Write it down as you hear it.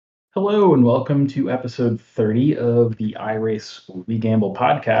Hello and welcome to episode 30 of the iRace We Gamble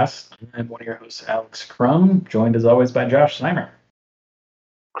podcast. I'm one of your hosts, Alex Crum, joined as always by Josh Snymer.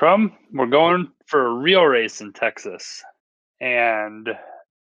 Crum, we're going for a real race in Texas. And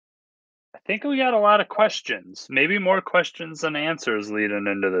I think we got a lot of questions, maybe more questions than answers leading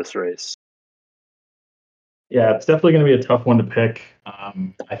into this race. Yeah, it's definitely going to be a tough one to pick.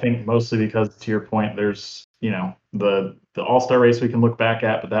 I think mostly because, to your point, there's the All-Star race we can look back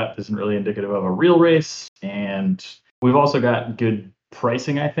at, but that isn't really indicative of a real race. And we've also got good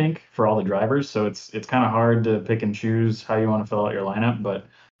pricing, I think, for all the drivers. So it's kind of hard to pick and choose how you want to fill out your lineup, but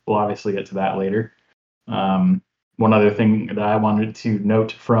we'll obviously get to that later. One other thing that I wanted to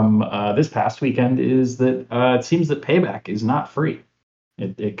note from this past weekend is that it seems that Payback is not free.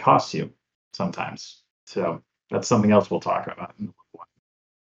 It costs you sometimes. So that's something else we'll talk about.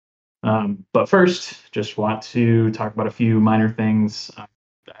 But first, just want to talk about a few minor things.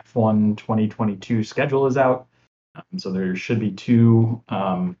 The F1 2022 schedule is out. So there should be two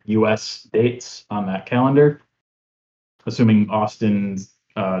US dates on that calendar, assuming Austin,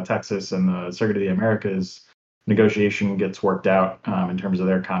 Texas, and the Circuit of the Americas negotiation gets worked out in terms of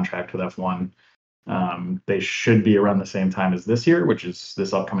their contract with F1. They should be around the same time as this year, which is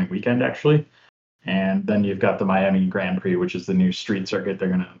this upcoming weekend, actually. And then you've got the Miami Grand Prix, which is the new street circuit they're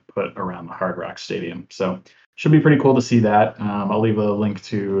going to put around the Hard Rock Stadium. So should be pretty cool to see that. I'll leave a link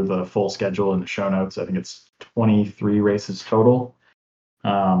to the full schedule in the show notes. I think it's 23 races total.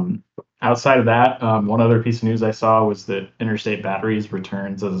 Outside of that, one other piece of news I saw was that Interstate Batteries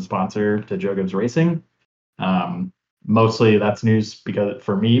returns as a sponsor to Joe Gibbs Racing. Mostly that's news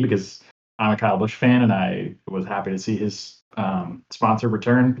because I'm a Kyle Busch fan and I was happy to see his sponsor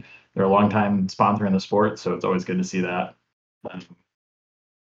return. They're a longtime sponsor in the sport, so it's always good to see that.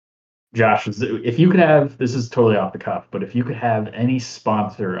 Josh, if you could have, this is totally off the cuff, but if you could have any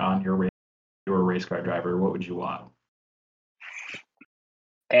sponsor on your race car driver, what would you want?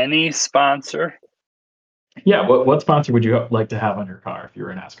 Any sponsor? Yeah, what sponsor would you like to have on your car if you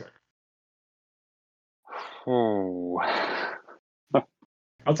were a NASCAR? Oh.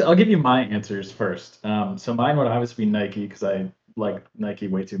 I'll give you my answers first. So mine would obviously be Nike because I like Nike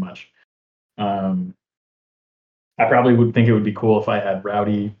way too much. I probably would think it would be cool if I had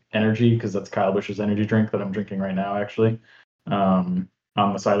Rowdy Energy because that's Kyle Busch's energy drink that I'm drinking right now, actually. On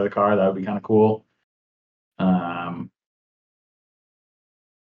the side of the car, that would be kind of cool.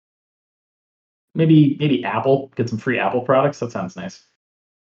 Maybe Apple, get some free Apple products. That sounds nice.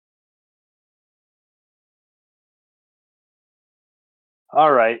 All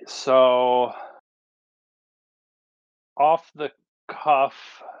right, so off the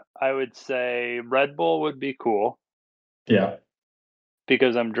cuff, I would say Red Bull would be cool. Yeah.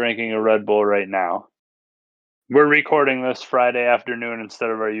 Because I'm drinking a Red Bull right now. We're recording this Friday afternoon instead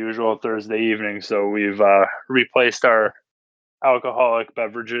of our usual Thursday evening, so we've replaced our alcoholic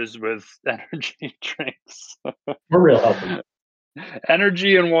beverages with energy drinks. We're real healthy.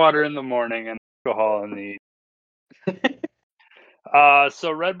 Energy and water in the morning and alcohol in the evening.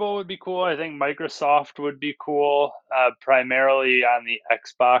 So Red Bull would be cool. I think Microsoft would be cool, primarily on the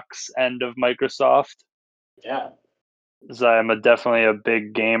Xbox end of Microsoft. Yeah. So I'm definitely a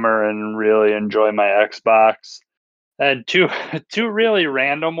big gamer and really enjoy my Xbox. And two really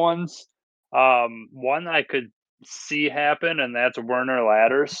random ones. One I could see happen, and that's Werner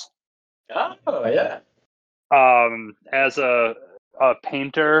Ladders. Oh, yeah. As a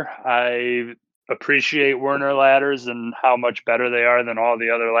painter, I appreciate Werner Ladders and how much better they are than all the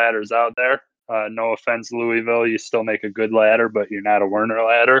other ladders out there. No offense, Louisville, you still make a good ladder, but you're not a Werner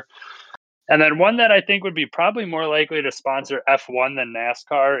ladder. And then one that I think would be probably more likely to sponsor F1 than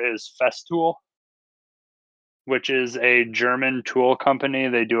NASCAR is Festool, which is a German tool company.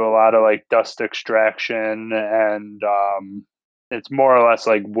 They do a lot of like dust extraction and it's more or less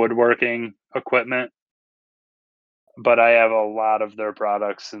like woodworking equipment. But I have a lot of their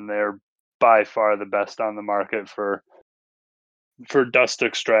products and they're by far the best on the market for dust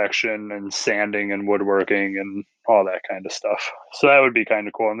extraction and sanding and woodworking and all that kind of stuff. So that would be kind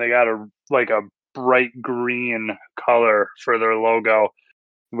of cool. And they got a bright green color for their logo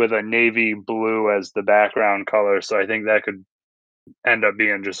with a navy blue as the background color. So I think that could end up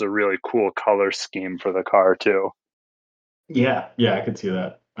being just a really cool color scheme for the car too. Yeah, I could see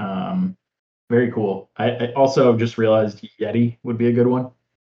that. Very cool. I also just realized Yeti would be a good one.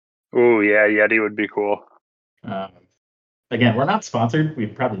 Oh yeah, Yeti would be cool. Again, we're not sponsored. We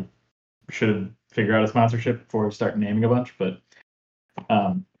probably should figure out a sponsorship before we start naming a bunch, but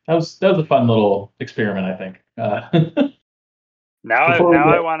that was a fun little experiment, I think. Now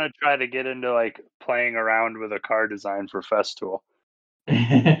I want to try to get into like playing around with a car design for Festool.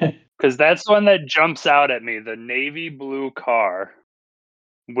 Because that's one that jumps out at me, the navy blue car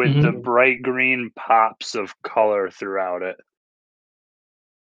with the Mhm. bright green pops of color throughout it.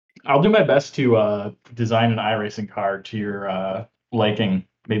 I'll do my best to design an iRacing car to your liking,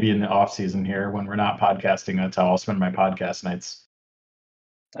 maybe in the off season here when we're not podcasting. That's how I'll spend my podcast nights.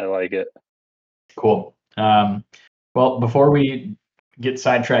 I like it. Cool. Well, before we get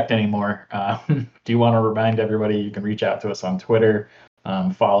sidetracked anymore, do you want to remind everybody you can reach out to us on Twitter,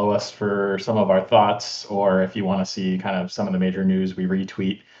 follow us for some of our thoughts, or if you want to see kind of some of the major news we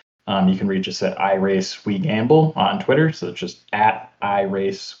retweet, you can reach us at iRaceWeGamble on Twitter. So it's just at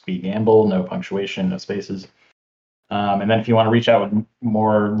iRaceWeGamble, no punctuation, no spaces. And then if you want to reach out with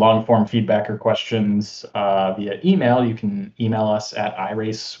more long form feedback or questions via email, you can email us at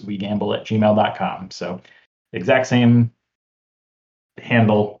iracewegamble@gmail.com. So exact same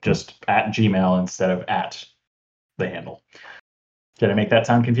handle, just at Gmail instead of at the handle. Did I make that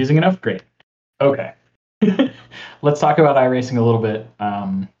sound confusing enough? Great. Okay. Let's talk about iRacing a little bit.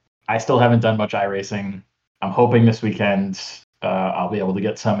 I still haven't done much iRacing. I'm hoping this weekend I'll be able to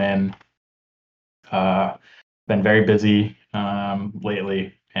get some in. Been very busy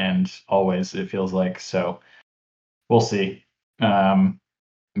lately, and always it feels like. So we'll see.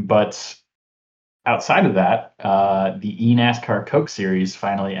 But outside of that, the eNASCAR Coke Series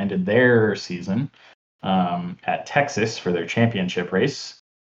finally ended their season at Texas for their championship race.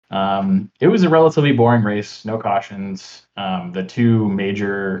 It was a relatively boring race, no cautions. The two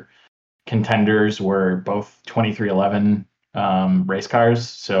major contenders were both 2311 race cars.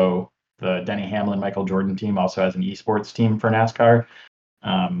 So the Denny Hamlin Michael Jordan team also has an esports team for NASCAR.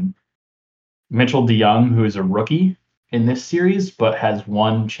 Um, Mitchell DeYoung, who is a rookie in this series, but has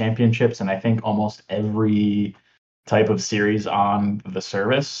won championships and I think almost every type of series on the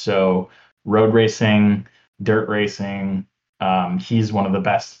service. So road racing, dirt racing. He's one of the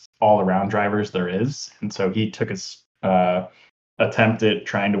best all-around drivers there is, and so he took his attempt at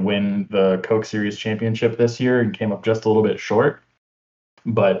trying to win the Coke Series championship this year and came up just a little bit short.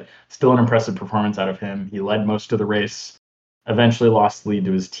 But still an impressive performance out of him. He led most of the race, eventually lost the lead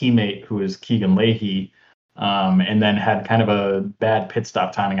to his teammate, who is Keegan Leahy, and then had kind of a bad pit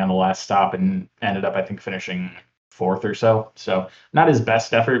stop timing on the last stop and ended up, I think, finishing fourth or so. So not his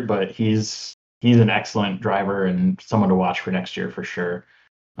best effort, but he's an excellent driver and someone to watch for next year for sure.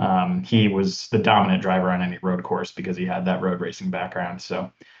 He was the dominant driver on any road course because he had that road racing background.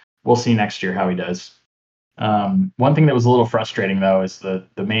 So we'll see next year how he does. One thing that was a little frustrating though is the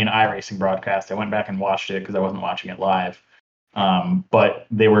main iRacing broadcast. I went back and watched it because I wasn't watching it live. But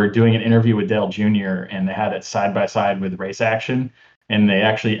they were doing an interview with Dale Jr. and they had it side by side with race action, and they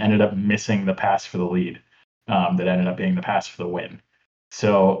actually ended up missing the pass for the lead. That ended up being the pass for the win.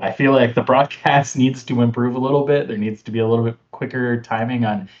 So I feel like the broadcast needs to improve a little bit. There needs to be a little bit quicker timing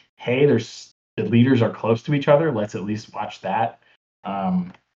on, hey, there's the leaders are close to each other. Let's at least watch that.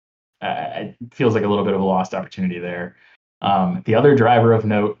 Um, it feels like a little bit of a lost opportunity there. The other driver of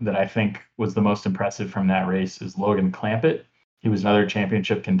note that I think was the most impressive from that race is Logan Clampett. He was another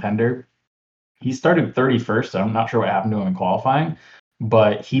championship contender. He started 31st, so I'm not sure what happened to him in qualifying,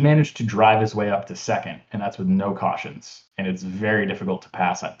 but he managed to drive his way up to second, and that's with no cautions. And it's very difficult to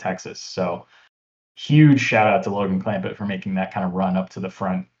pass at Texas. So huge shout out to Logan Clampett for making that kind of run up to the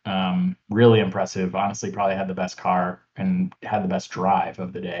front. Really impressive. Honestly, probably had the best car and had the best drive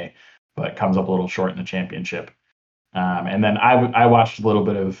of the day, but comes up a little short in the championship. And then I watched a little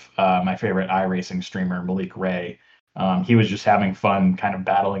bit of my favorite iRacing streamer, Malik Ray. He was just having fun, kind of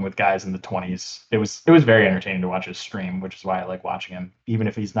battling with guys in the 20s. It was very entertaining to watch his stream, which is why I like watching him. Even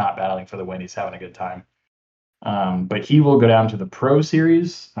if he's not battling for the win, he's having a good time. But he will go down to the Pro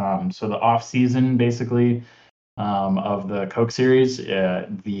Series. So the off season, basically, of the Coke Series,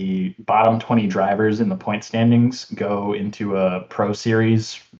 the bottom 20 drivers in the point standings go into a Pro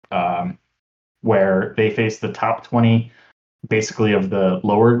Series where they face the top 20, basically, of the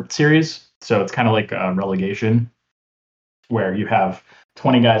lower series. So it's kind of like a relegation where you have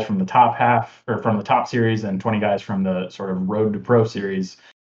 20 guys from the top half or from the top series and 20 guys from the sort of road to pro series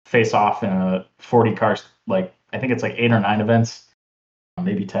face off in a 40 cars, like I think it's like 8 or 9 events,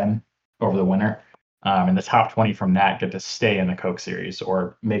 maybe 10 over the winter. And the top 20 from that get to stay in the Coke Series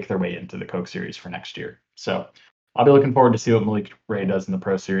or make their way into the Coke Series for next year. So I'll be looking forward to see what Malik Ray does in the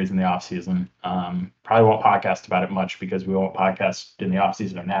Pro Series in the off season. Probably won't podcast about it much because we won't podcast in the off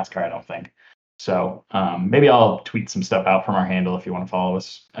season of NASCAR, I don't think. So maybe I'll tweet some stuff out from our handle if you want to follow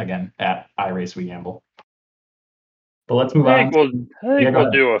us again at iRaceWeGamble. But let's move I on. think we'll I Yeah, think go we'll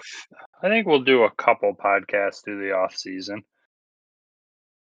ahead. do I think we'll do a couple podcasts through the off season.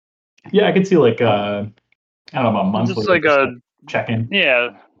 Yeah, I could see like I don't know, a Just monthly or like just a a check in. yeah,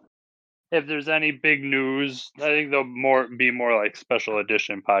 if there's any big news, I think they'll be more like special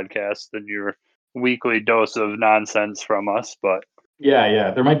edition podcasts than your weekly dose of nonsense from us. But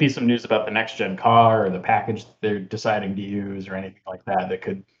Yeah. There might be some news about the next gen car or the package they're deciding to use or anything like that that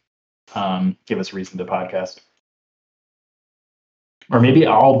could give us reason to podcast. Or maybe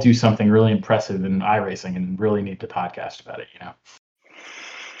I'll do something really impressive in iRacing and really need to podcast about it, you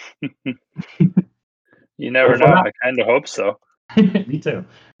But never if we're know. not, I kind of hope so. me too.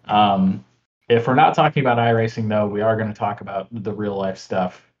 Um, if we're not talking about iRacing, though, we are going to talk about the real life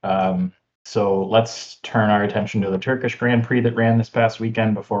stuff. So let's turn our attention to the Turkish Grand Prix that ran this past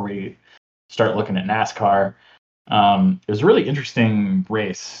weekend before we start looking at NASCAR. It was a really interesting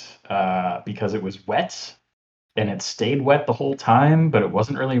race because it was wet and it stayed wet the whole time, but it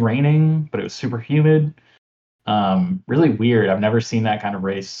wasn't really raining, but it was super humid. Really weird. I've never seen that kind of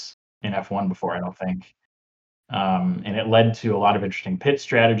race in F1 before, I don't think. And it led to a lot of interesting pit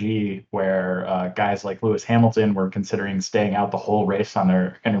strategy where guys like Lewis Hamilton were considering staying out the whole race on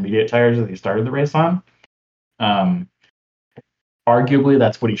their intermediate tires that he started the race on. Um, Arguably,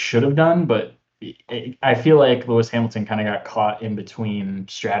 that's what he should have done, but I feel like Lewis Hamilton kind of got caught in between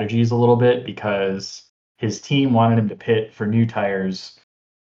strategies a little bit because his team wanted him to pit for new tires,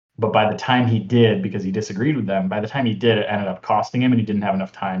 but by the time he did, because he disagreed with them, by the time he did, it ended up costing him, and he didn't have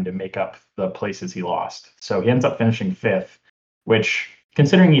enough time to make up the places he lost. So he ends up finishing fifth, which,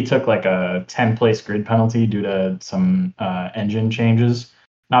 considering he took like a 10-place grid penalty due to some engine changes,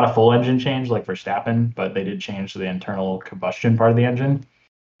 not a full engine change like Verstappen, but they did change the internal combustion part of the engine,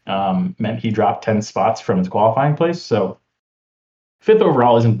 meant he dropped 10 spots from his qualifying place. So fifth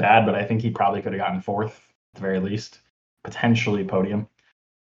overall isn't bad, but I think he probably could have gotten fourth at the very least, potentially podium.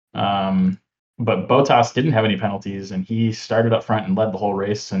 But Bottas didn't have any penalties, and he started up front and led the whole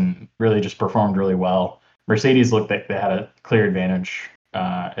race and really just performed really well. Mercedes looked like they had a clear advantage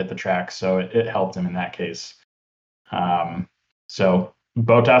at the track, so it helped him in that case. So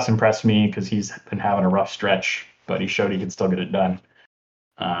Bottas impressed me because he's been having a rough stretch, but he showed he could still get it done.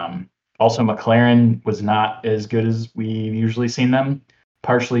 Um, Also, McLaren was not as good as we've usually seen them,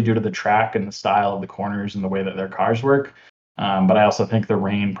 partially due to the track and the style of the corners and the way that their cars work. But I also think the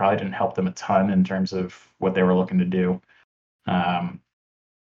rain probably didn't help them a ton in terms of what they were looking to do. Um,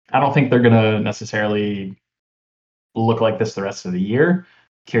 I don't think they're going to necessarily look like this the rest of the year.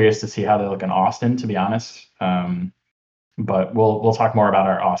 Curious to see how they look in Austin, to be honest. But we'll talk more about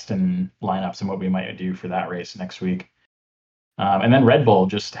our Austin lineups and what we might do for that race next week. And then Red Bull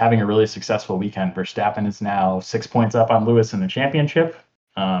just having a really successful weekend. Verstappen is now 6 points up on Lewis in the championship,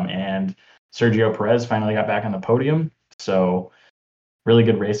 and Sergio Perez finally got back on the podium. So really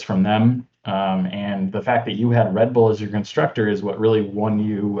good race from them. And the fact that you had Red Bull as your constructor is what really won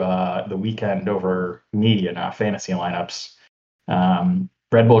you the weekend over me in fantasy lineups.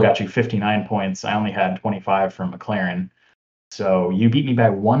 Red Bull got you 59 points. I only had 25 from McLaren. So you beat me by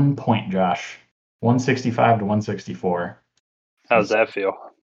 1 point, Josh. 165 to 164. How's that feel?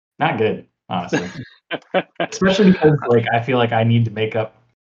 Not good, honestly. Especially because like I feel like I need to make up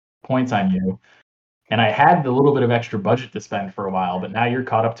points on you. And I had the little bit of extra budget to spend for a while, but now you're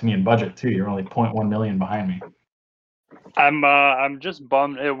caught up to me in budget too. You're only 0.1 million behind me. I'm just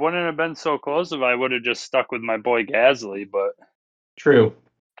bummed. It wouldn't have been so close if I would have just stuck with my boy Gasly, but True.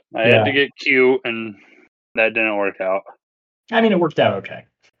 I had Yeah. to get cute, and that didn't work out. I mean, it worked out okay.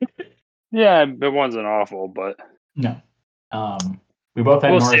 Yeah, it wasn't awful, but No. We both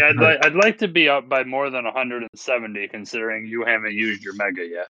had we'll see. Norris. I'd like to be up by more than 170, considering you haven't used your mega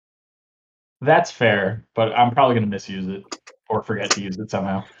yet. That's fair, but I'm probably going to misuse it or forget to use it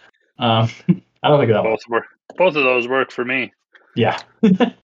somehow. I don't think that'll. Both of those work for me. Yeah.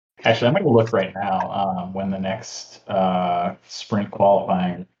 Actually, I'm going to look right now when the next sprint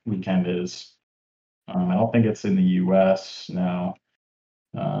qualifying weekend is. I don't think it's in the U.S. No.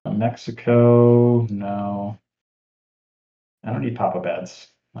 Mexico, no. I don't need pop-up ads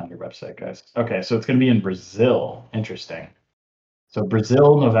on your website, guys. Okay, so it's going to be in Brazil. Interesting. So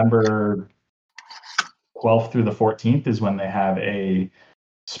Brazil, November 12th through the 14th is when they have a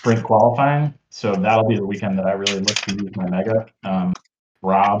sprint qualifying. So that'll be the weekend that I really look to use my mega.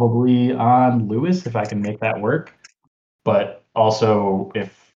 Probably on Lewis if I can make that work. But also,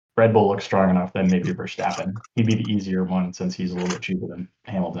 if Red Bull looks strong enough, then maybe Verstappen. He'd be the easier one since he's a little bit cheaper than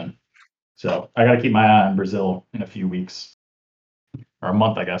Hamilton. So I got to keep my eye on Brazil in a few weeks or a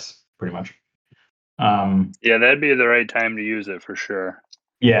month, I guess, pretty much. Yeah, that'd be the right time to use it for sure.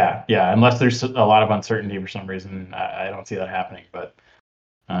 Yeah. Unless there's a lot of uncertainty for some reason, I don't see that happening. But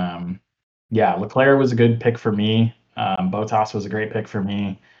yeah, Leclerc was a good pick for me. Bottas was a great pick for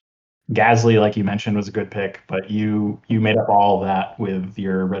me. Gasly, like you mentioned, was a good pick, but you made up all that with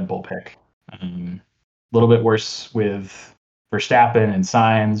your Red Bull pick. A little bit worse with Verstappen and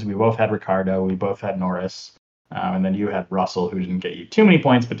Sainz. We both had Ricardo. We both had Norris. And then you had Russell, who didn't get you too many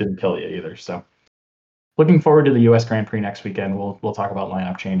points, but didn't kill you either. So looking forward to the U.S. Grand Prix next weekend. We'll talk about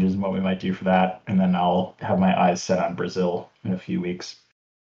lineup changes and what we might do for that, and then I'll have my eyes set on Brazil in a few weeks.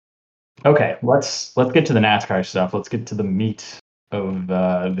 Okay, let's get to the NASCAR stuff. Let's get to the meat of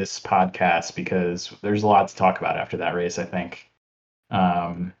this podcast because there's a lot to talk about after that race. I think.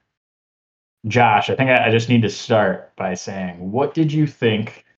 Um, Josh, I think I just need to start by saying, what did you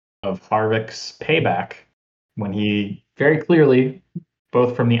think of Harvick's payback when he very clearly,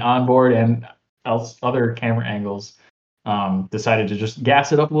 both from the onboard and other camera angles, decided to just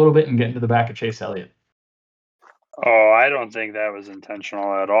gas it up a little bit and get into the back of Chase Elliott? Oh, I don't think that was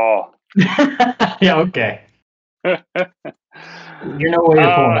intentional at all. Yeah, okay. You're no way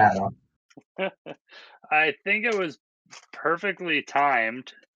you're pulling that off. I think it was perfectly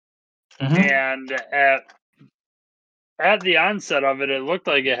timed, Mm-hmm. and at the onset of it, it looked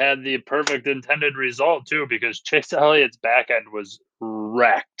like it had the perfect intended result too, because Chase Elliott's back end was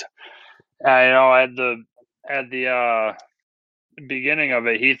wrecked. I know at the beginning of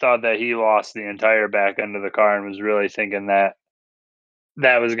it, he thought that he lost the entire back end of the car and was really thinking that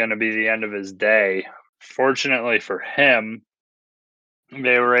that was going to be the end of his day. Fortunately for him,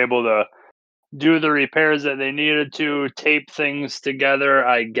 they were able to do the repairs that they needed to, tape things together,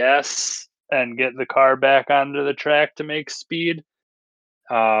 I guess, and get the car back onto the track to make speed.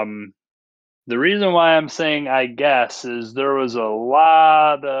 Um, the reason why I'm saying I guess is there was a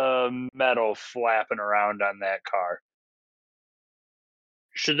lot of metal flapping around on that car.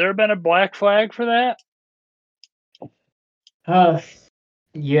 Should there have been a black flag for that? Uh,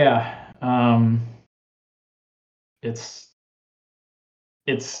 yeah. It's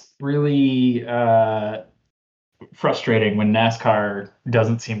it's really frustrating when NASCAR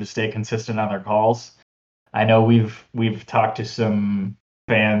doesn't seem to stay consistent on their calls. I know we've talked to some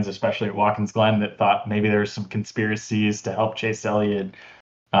fans, especially at Watkins Glen, that thought maybe there's some conspiracies to help Chase Elliott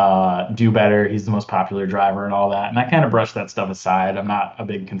do better. He's the most popular driver and all that. And I kind of brush that stuff aside. I'm not a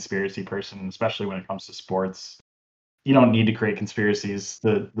big conspiracy person, especially when it comes to sports. You don't need to create conspiracies.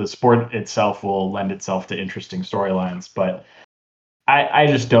 The sport itself will lend itself to interesting storylines, but I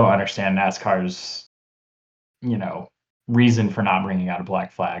just don't understand NASCAR's reason for not bringing out a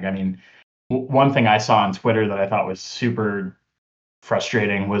black flag. I mean, one thing I saw on Twitter that I thought was super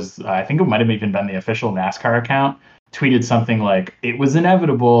frustrating was I think it might have even been the official NASCAR account tweeted something like it was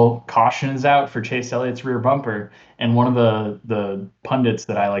inevitable, caution is out for Chase Elliott's rear bumper, and one of the pundits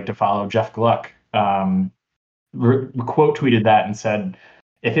that I like to follow, Jeff Gluck, quote tweeted that and said,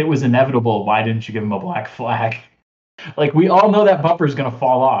 if it was inevitable, why didn't you give him a black flag? Like, we all know that bumper is going to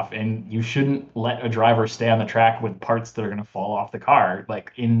fall off, and you shouldn't let a driver stay on the track with parts that are going to fall off the car.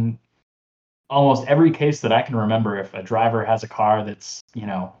 Like, in almost every case that I can remember, if a driver has a car that's,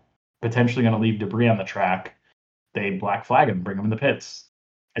 potentially going to leave debris on the track, they black flag him, bring him in the pits.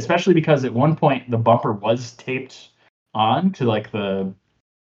 Especially because at one point the bumper was taped on to like the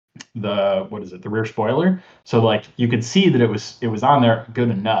what is it, the rear spoiler. So like you could see that it was on there good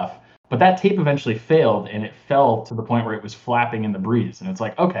enough. But that tape eventually failed and it fell to the point where it was flapping in the breeze. And it's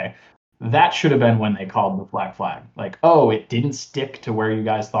like, okay, that should have been when they called the black flag. Like, oh, it didn't stick to where you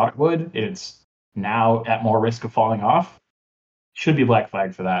guys thought it would. It's now at more risk of falling off. Should be black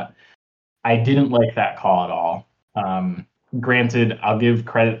flag for that. I didn't like that call at all. Granted, I'll give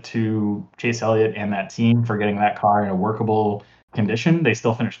credit to Chase Elliott and that team for getting that car in a workable condition. They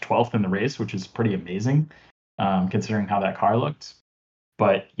still finished 12th in the race, which is pretty amazing, considering how that car looked.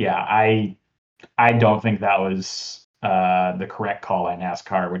 But yeah, I don't think that was the correct call by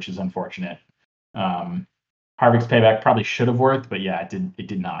NASCAR, which is unfortunate. Um, Harvick's payback probably should have worked, but yeah, it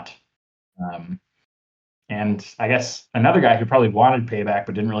did not. Um, and I guess another guy who probably wanted payback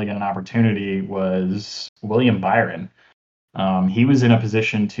but didn't really get an opportunity was William Byron. He was in a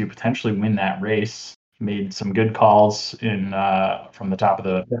position to potentially win that race. He made some good calls in from the top of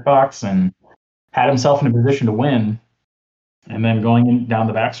the pit box and had himself in a position to win. And then going down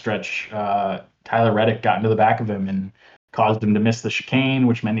the backstretch, Tyler Reddick got into the back of him and caused him to miss the chicane,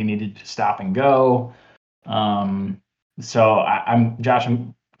 which meant he needed to stop and go. Um, so I'm Josh.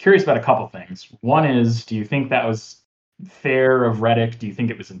 I'm curious about a couple things. One is, do you think that was fair of Reddick? Do you think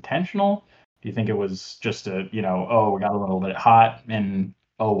it was intentional? Do you think it was just oh, we got a little bit hot and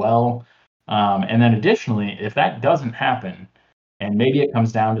oh well? And then additionally, if that doesn't happen, and maybe it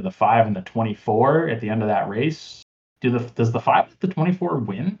comes down to the 5 and the 24 at the end of that race, does the 5 and the 24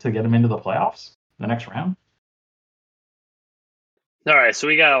 win to get them into the playoffs the next round? All right, so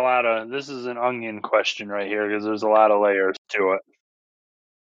we got a lot of this is an onion question right here because there's a lot of layers to it.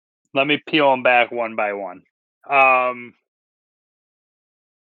 Let me peel them back one by one. Um,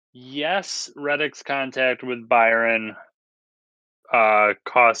 yes, Reddick's contact with Byron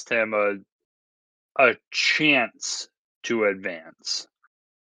cost him a chance to advance.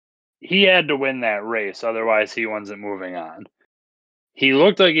 He had to win that race, otherwise he wasn't moving on. He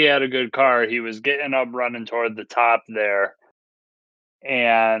looked like he had a good car. He was getting up running toward the top there.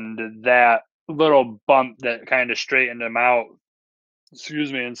 And that little bump that kind of straightened him out,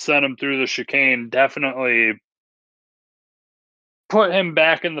 and sent him through the chicane definitely put him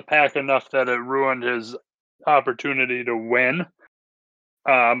back in the pack enough that it ruined his opportunity to win.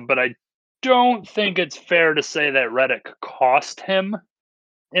 But I don't think it's fair to say that Reddick cost him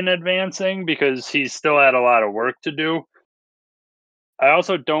in advancing because he still had a lot of work to do. I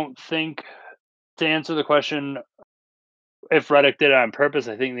also don't think, to answer the question, if Reddick did it on purpose,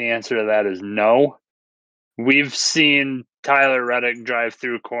 I think the answer to that is no. We've seen Tyler Reddick drive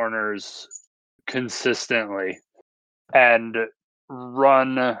through corners consistently and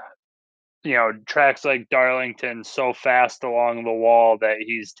run, tracks like Darlington so fast along the wall that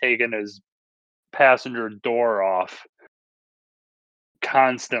he's taken his passenger door off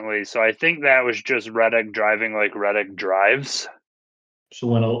constantly. So I think that was just Reddick driving like Reddick drives. Just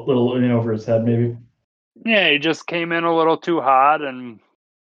went a little in over his head, maybe. Yeah, he just came in a little too hot and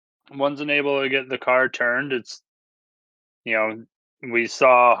wasn't able to get the car turned. You know, we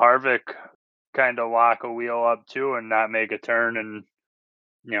saw Harvick kind of lock a wheel up too and not make a turn, and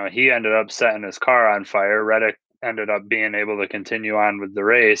he ended up setting his car on fire. Reddick ended up being able to continue on with the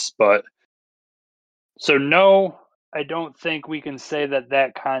race, but so no, I don't think we can say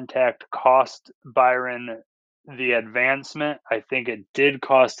that contact cost Byron the advancement. I think it did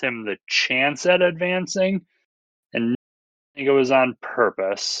cost him the chance at advancing, and I think it was on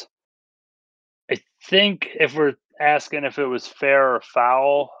purpose. I think if we're asking if it was fair or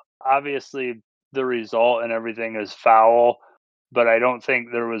foul, obviously the result and everything is foul, but I don't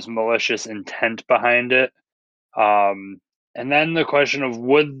think there was malicious intent behind it. And then the question of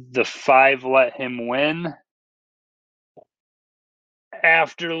would the 5 let him win?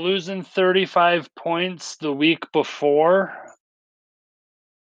 After losing 35 points the week before,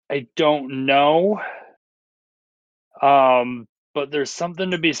 I don't know. But there's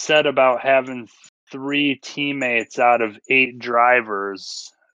something to be said about having 3 teammates out of 8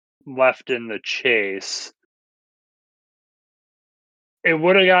 drivers left in the chase. It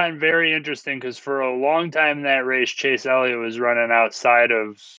would have gotten very interesting because for a long time in that race, Chase Elliott was running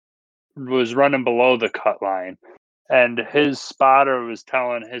below the cut line. And his spotter or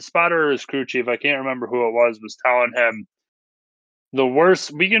his crew chief, I can't remember who it was telling him, the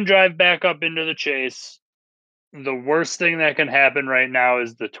worst, we can drive back up into the chase. The worst thing that can happen right now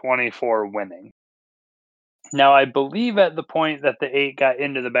is the 24 winning. Now, I believe at the point that the 8 got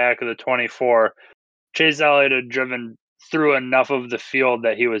into the back of the 24, Chase Elliott had driven through enough of the field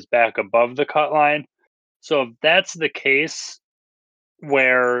that he was back above the cut line. So if that's the case,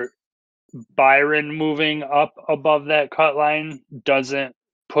 where Byron moving up above that cut line doesn't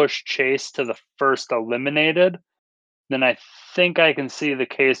push Chase to the first eliminated, then I think I can see the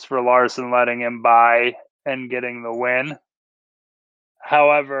case for Larson letting him by and getting the win.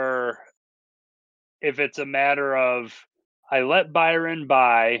 However, if it's a matter of I let Byron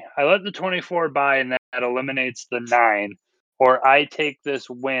by, I let the 24 by and that eliminates the 9, or I take this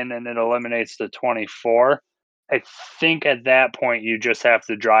win and it eliminates the 24, I think at that point you just have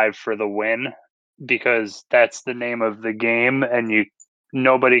to drive for the win because that's the name of the game and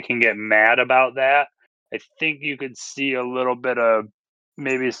nobody can get mad about that. I think you could see a little bit of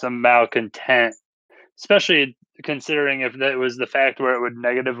maybe some malcontent, especially considering if that was the fact where it would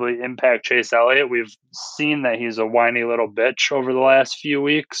negatively impact Chase Elliott. We've seen that he's a whiny little bitch over the last few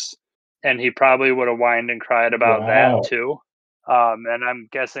weeks, and he probably would have whined and cried about that Wow. too. And I'm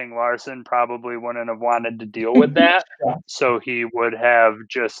guessing Larson probably wouldn't have wanted to deal with that, so he would have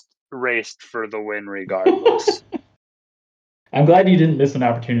just raced for the win regardless. I'm glad you didn't miss an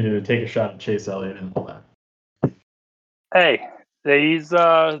opportunity to take a shot at Chase Elliott and all that. Hey, he's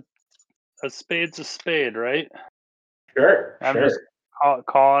a spade's a spade, right? Sure, I'm sure. just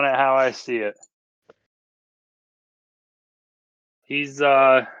calling it how I see it. He's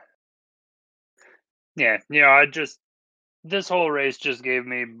yeah, this whole race just gave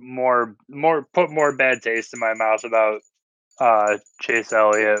me put more bad taste in my mouth about Chase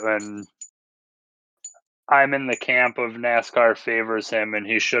Elliott, and I'm in the camp of NASCAR favors him and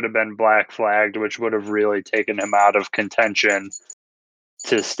he should have been black flagged, which would have really taken him out of contention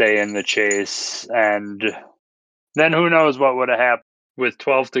to stay in the chase, and then who knows what would have happened with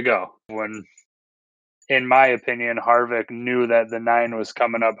 12 to go. When, in my opinion, Harvick knew that the 9 was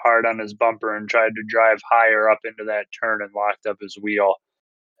coming up hard on his bumper and tried to drive higher up into that turn and locked up his wheel.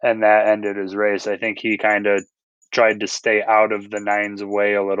 And that ended his race. I think he kind of tried to stay out of the 9's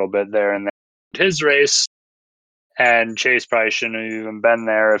way a little bit there and his race. And Chase probably shouldn't have even been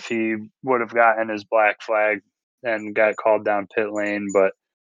there if he would have gotten his black flag and got called down pit lane. But,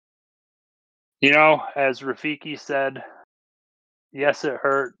 as Rafiki said, yes, it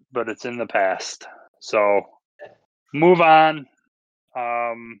hurt, but it's in the past. So move on.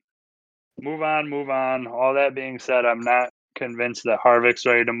 Move on, move on. All that being said, I'm not convinced that Harvick's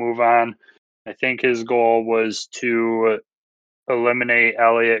ready to move on. I think his goal was to eliminate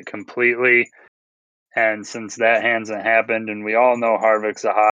Elliott completely. And since that hasn't happened, and we all know Harvick's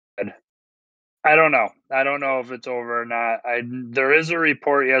a hothead, I don't know. I don't know if it's over or not. There is a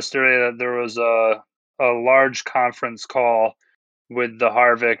report yesterday that there was a large conference call with the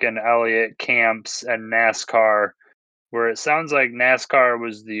Harvick and Elliott camps and NASCAR, where it sounds like NASCAR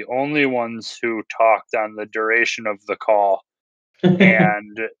was the only ones who talked on the duration of the call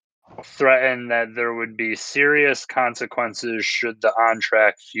and threatened that there would be serious consequences should the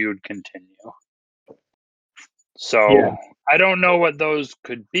on-track feud continue. So Yeah. I don't know what those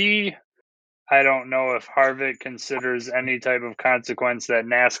could be. I don't know if Harvick considers any type of consequence that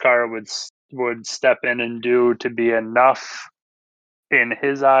NASCAR would step in and do to be enough in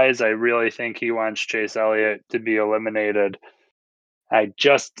his eyes. I really think he wants Chase Elliott to be eliminated.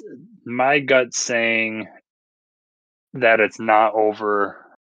 My gut's saying that it's not over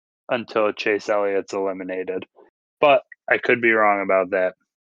until Chase Elliott's eliminated, but I could be wrong about that.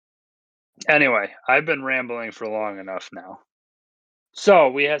 Anyway, I've been rambling for long enough now. So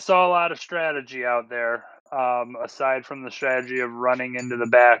we saw a lot of strategy out there, aside from the strategy of running into the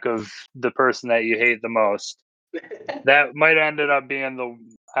back of the person that you hate the most. That might have ended up being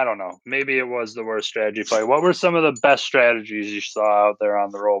I don't know, maybe it was the worst strategy play. What were some of the best strategies you saw out there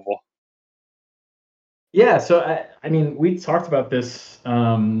on the Roval? Yeah, so I mean, we talked about this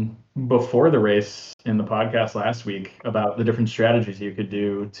before the race in the podcast last week about the different strategies you could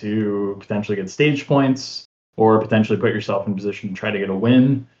do to potentially get stage points or potentially put yourself in position to try to get a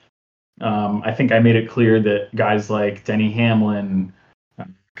win. I think I made it clear that guys like Denny Hamlin,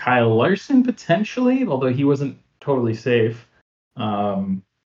 Kyle Larson potentially, although he wasn't totally safe.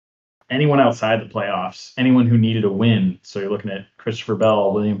 Anyone outside the playoffs, anyone who needed a win. So you're looking at Christopher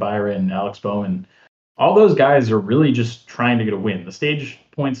Bell, William Byron, Alex Bowman. All those guys are really just trying to get a win. The stage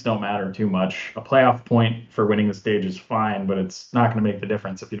points don't matter too much. A playoff point for winning the stage is fine, but it's not going to make the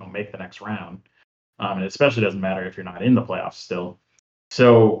difference if you don't make the next round. And it especially doesn't matter if you're not in the playoffs still.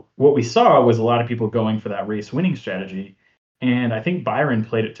 So what we saw was a lot of people going for that race winning strategy, and I think Byron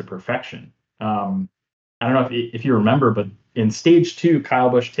played it to perfection. I don't know if you remember, but in stage 2, Kyle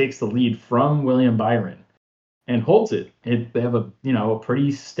Busch takes the lead from William Byron and holds it. They have a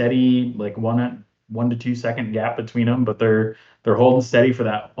pretty steady like 1 to 2 second gap between them, but they're holding steady for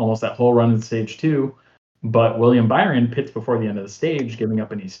that almost that whole run in stage 2. But William Byron pits before the end of the stage, giving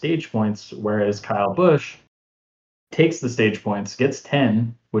up any stage points, whereas Kyle Busch takes the stage points, gets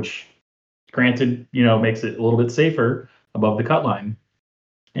 10, which granted, makes it a little bit safer above the cut line,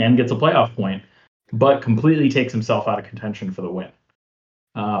 and gets a playoff point, but completely takes himself out of contention for the win.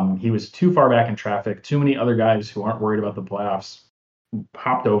 He was too far back in traffic. Too many other guys who aren't worried about the playoffs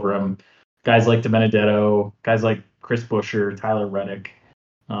hopped over him. Guys like DiBenedetto, guys like Chris Buescher, Tyler Reddick,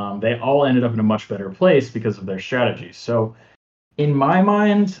 they all ended up in a much better place because of their strategies. So in my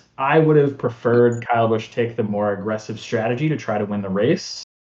mind, I would have preferred Kyle Busch take the more aggressive strategy to try to win the race.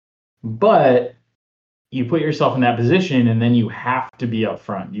 But you put yourself in that position and then you have to be up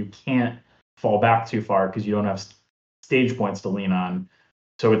front. You can't fall back too far because you don't have stage points to lean on.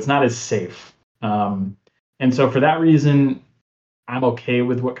 So it's not as safe. And so for that reason, I'm okay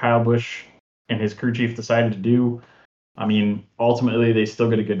with what Kyle Busch and his crew chief decided to do. I mean, ultimately, they still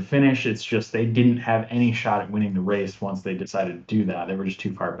get a good finish. It's just they didn't have any shot at winning the race once they decided to do that. They were just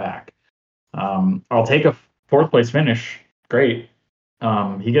too far back. I'll take a 4th place finish. Great.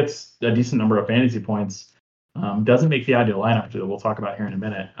 He gets a decent number of fantasy points. Doesn't make the ideal lineup that we'll talk about here in a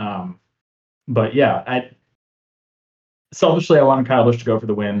minute. But yeah, selfishly, I wanted Kyle Busch to go for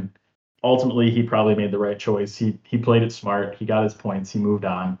the win. Ultimately, he probably made the right choice. He played it smart. He got his points. He moved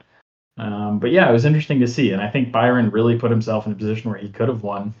on. But yeah, it was interesting to see. And I think Byron really put himself in a position where he could have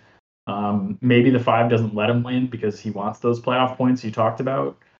won. Maybe the 5 doesn't let him win because he wants those playoff points you talked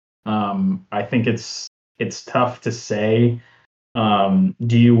about. I think it's tough to say. Do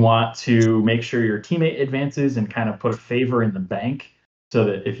you want to make sure your teammate advances and kind of put a favor in the bank so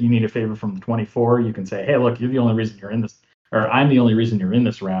that if you need a favor from the 24, you can say, hey, look, you're the only reason you're in this or I'm the only reason you're in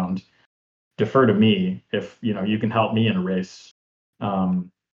this round. Defer to me if you can help me in a race.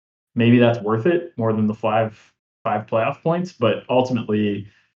 Maybe that's worth it more than the five playoff points, but ultimately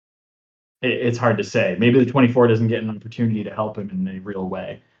it's hard to say. Maybe the 24 doesn't get an opportunity to help him in a real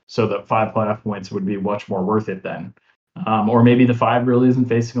way. So the 5 playoff points would be much more worth it then. Or maybe the 5 really isn't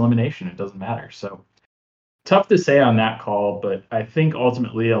facing elimination. It doesn't matter. So tough to say on that call, but I think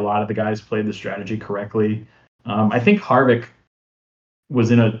ultimately a lot of the guys played the strategy correctly. I think Harvick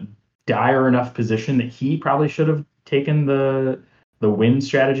was in a dire enough position that he probably should have taken the win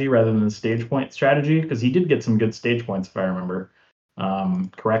strategy rather than the stage point strategy, because he did get some good stage points if I remember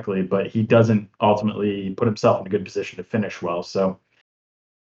correctly, but he doesn't ultimately put himself in a good position to finish well. So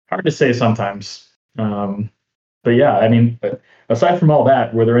hard to say sometimes. But yeah, I mean, aside from all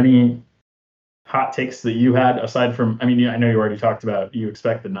that, were there any hot takes that you had aside from? I mean, I know you already talked about you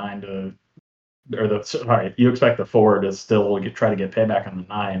expect the 9 to, or the sorry, you expect the 4 to still try to get payback on the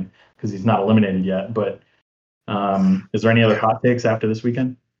 9 because he's not eliminated yet. But is there any other hot takes after this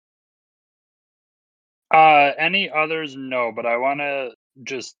weekend? Any others? No, but I want to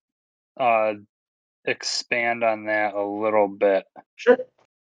just uh expand on that a little bit. Sure.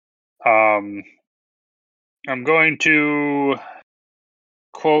 Um, I'm going to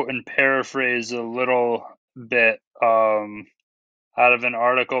quote and paraphrase a little bit out of an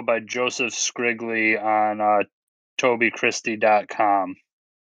article by Joseph Scrigley on TobyChristie.com.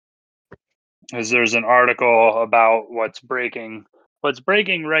 As there's an article about what's breaking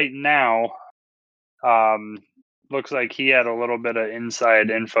right now. Looks like he had a little bit of inside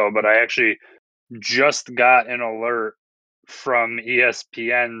info, but I actually just got an alert from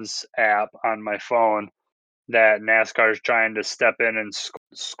ESPN's app on my phone that NASCAR is trying to step in and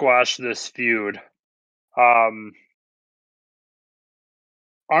squash this feud. Wouldn't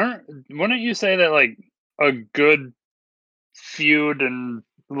you say that like a good feud and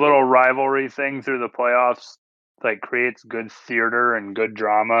little rivalry thing through the playoffs like creates good theater and good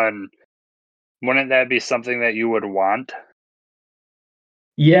drama, and wouldn't that be something that you would want?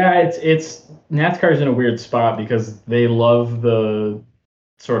 Yeah, it's NASCAR's in a weird spot because they love the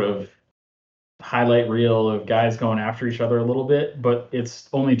sort of highlight reel of guys going after each other a little bit, but it's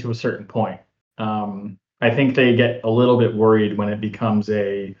only to a certain point. I think they get a little bit worried when it becomes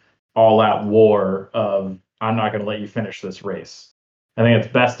a all-out war of I'm not going to let you finish this race. I think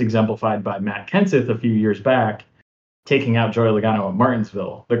it's best exemplified by Matt Kenseth a few years back taking out Joey Logano at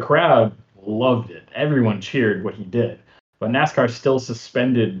Martinsville. The crowd loved it. Everyone cheered what he did. But NASCAR still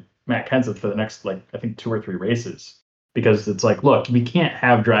suspended Matt Kenseth for the next, like, I think 2 or 3 races because it's like, look, we can't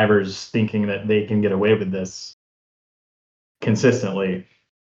have drivers thinking that they can get away with this consistently.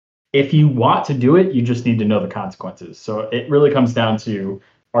 If you want to do it, you just need to know the consequences. So it really comes down to,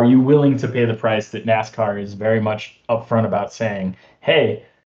 are you willing to pay the price that NASCAR is very much upfront about saying, hey,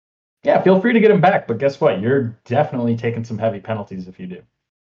 yeah, feel free to get him back, but guess what? You're definitely taking some heavy penalties if you do.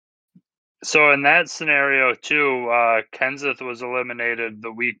 So in that scenario too, Kenseth was eliminated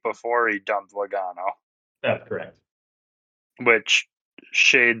the week before he dumped Logano, That's correct. which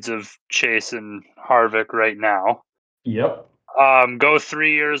shades of Chase and Harvick right now. Yep, Go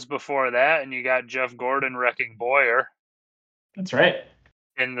 3 years before that, and you got Jeff Gordon wrecking Boyer that's right.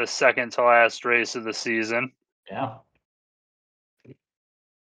 in the second to last race of the season. Yeah.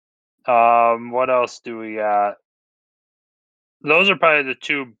 What else do we got? Those are probably the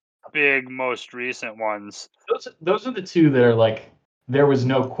two big, most recent ones. Those are the two that are like there was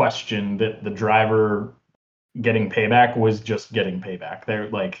no question that the driver getting payback was just getting payback. They're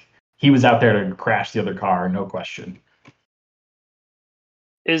like he was out there to crash the other car, no question.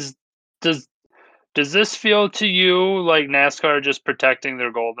 Is does does this feel to you like NASCAR just protecting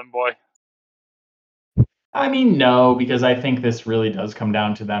their golden boy? I mean, no, because I think this really does come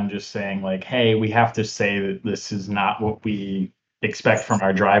down to them just saying like, hey, we have to say that this is not what we expect from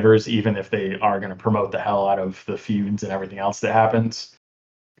our drivers, even if they are going to promote the hell out of the feuds and everything else that happens.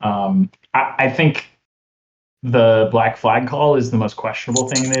 I think the black flag call is the most questionable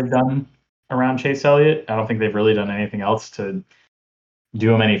thing they've done around Chase Elliott. I don't think they've really done anything else to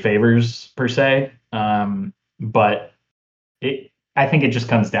do him any favors per se. But I think it just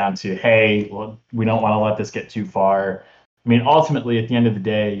comes down to, hey, well, we don't want to let this get too far. I mean, ultimately, at the end of the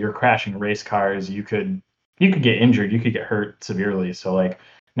day, you're crashing race cars. You could get injured. You could get hurt severely. So like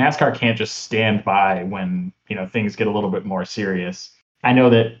NASCAR can't just stand by when things get a little bit more serious. I know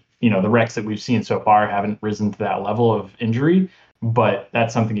that the wrecks that we've seen so far haven't risen to that level of injury, but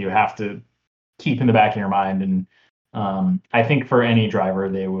that's something you have to keep in the back of your mind. And I think for any driver,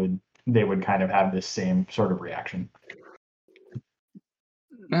 they would kind of have this same sort of reaction.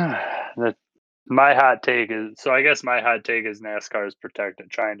 that My hot take is I guess my hot take is NASCAR is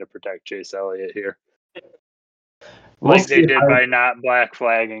trying to protect Chase Elliott here, We'll like they see did how. by not black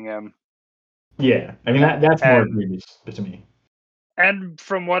flagging him. Yeah, I mean that's more And egregious to me.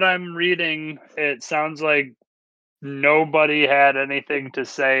 from what I'm reading, it sounds like nobody had anything to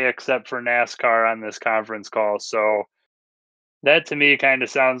say except for NASCAR on this conference call. So that to me kind of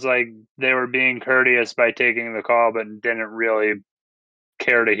sounds like they were being courteous by taking the call, but didn't really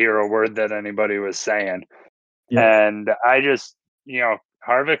care to hear a word that anybody was saying. Yep. And I just,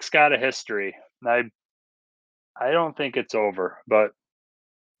 Harvick's got a history. I I don't think it's over, but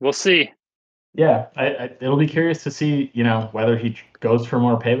we'll see. Yeah, it'll be curious to see, whether he goes for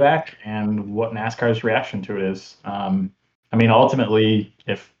more payback and what NASCAR's reaction to it is. I mean, ultimately,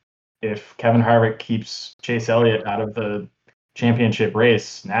 if Kevin Harvick keeps Chase Elliott out of the championship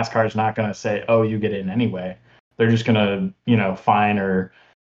race, NASCAR's not going to say, "Oh, you get in anyway." They're just going to, fine or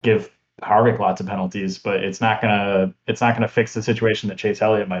give Harvick lots of penalties, but it's not gonna fix the situation that Chase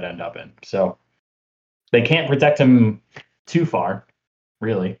Elliott might end up in. So they can't protect him too far,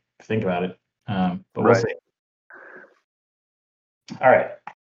 really. Think about it. But we'll Right. see. All right,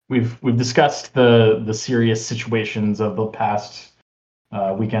 we've discussed the serious situations of the past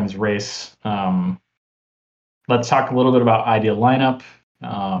weekend's race. Let's talk a little bit about ideal lineup.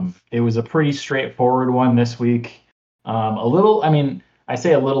 It was a pretty straightforward one this week. I mean, I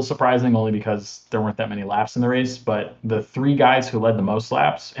say a little surprising only because there weren't that many laps in the race, but the three guys who led the most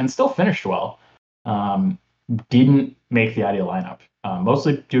laps and still finished well um, didn't make the ideal lineup,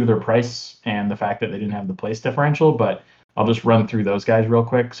 mostly due to their price and the fact that they didn't have the place differential. But I'll just run through those guys real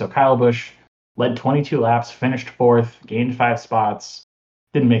quick. So Kyle Busch led 22 laps, finished fourth, gained 5 spots,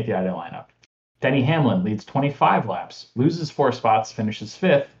 didn't make the ideal lineup. Denny Hamlin leads 25 laps, loses 4 spots, finishes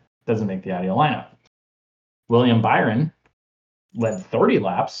fifth, doesn't make the ideal lineup. William Byron led 30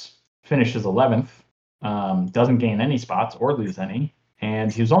 laps, finishes 11th, doesn't gain any spots or lose any, and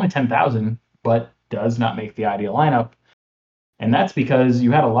he was only 10,000, but does not make the ideal lineup. And that's because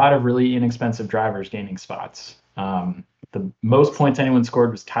you had a lot of really inexpensive drivers gaining spots. The most points anyone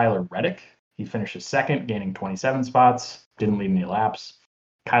scored was Tyler Reddick. He finishes second, gaining 27 spots, didn't lead any laps.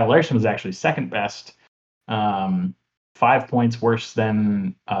 Kyle Larson was actually second best, 5 points worse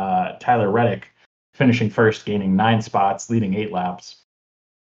than Tyler Reddick, finishing first, gaining 9 spots, leading 8 laps.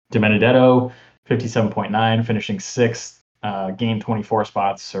 DiBenedetto, 57.9, finishing sixth, gained 24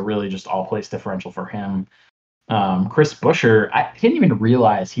 spots, so really just all place differential for him. Chris Buescher, I didn't even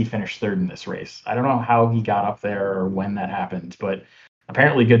realize he finished third in this race. I don't know how he got up there or when that happened, but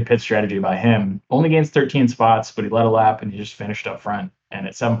apparently good pit strategy by him. Only gains 13 spots, but he led a lap and he just finished up front. And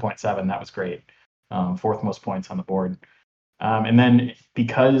at 7.7, that was great. Fourth most points on the board. And then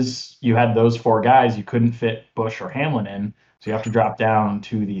because you had those four guys, you couldn't fit Busch or Hamlin in. So you have to drop down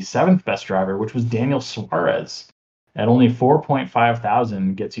to the seventh best driver, which was Daniel Suarez. At only 4.5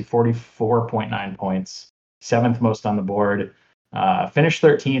 thousand, gets you 44.9 points, seventh most on the board. Finished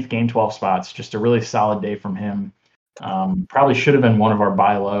 13th, gained 12 spots. Just a really solid day from him. Probably should have been one of our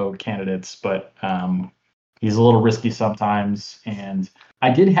buy low candidates, but he's a little risky sometimes. And I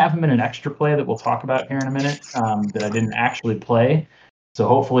did have him in an extra play that we'll talk about here in a minute that I didn't actually play. So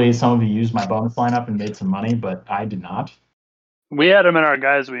hopefully some of you used my bonus lineup and made some money, but I did not. We had him in our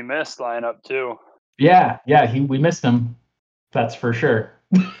guys we missed lineup too. Yeah, we missed him. That's for sure.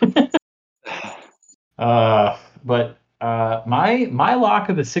 But my lock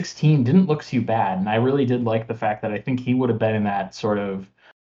of the 16 didn't look too bad, and I really did like the fact that I think he would have been in that sort of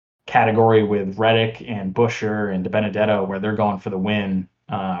category with Reddick and Buescher and DiBenedetto, where they're going for the win,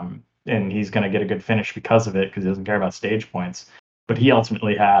 and he's going to get a good finish because of it because he doesn't care about stage points. But he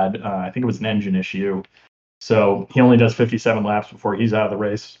ultimately had, I think it was an engine issue, so he only does 57 laps before he's out of the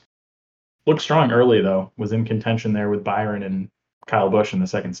race. Looked strong early though, was in contention there with Byron and Kyle Busch in the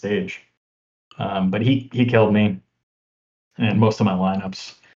second stage. But he killed me in most of my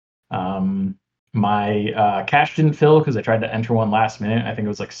lineups. My cash didn't fill because I tried to enter one last minute. I think it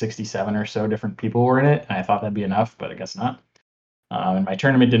was like 67 or so different people were in it, and I thought that'd be enough, but I guess not. And my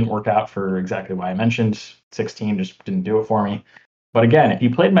tournament didn't work out for exactly why I mentioned. 16 just didn't do it for me. But again, if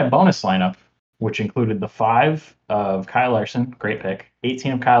you played my bonus lineup, which included the 5 of Kyle Larson, great pick,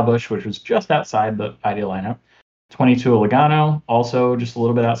 18 of Kyle Busch, which was just outside the ideal lineup, 22 of Logano, also just a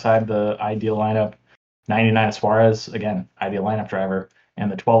little bit outside the ideal lineup, 99 of Suarez, again, ideal lineup driver,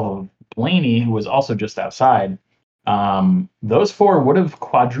 and the 12 of Blaney, who was also just outside. Those 4 would have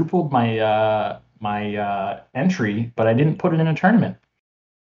quadrupled my entry, but I didn't put it in a tournament.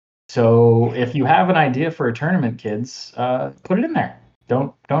 So if you have an idea for a tournament, kids, put it in there.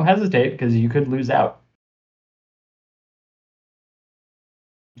 Don't hesitate because you could lose out.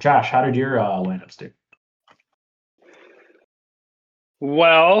 Josh, how did your lineups do?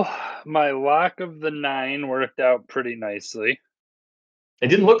 Well, my lock of the 9 worked out pretty nicely. It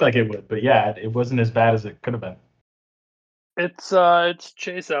didn't look like it would, but yeah, it wasn't as bad as it could have been. It's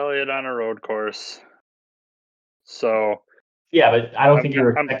Chase Elliott on a road course. So Yeah, but I don't I'm think you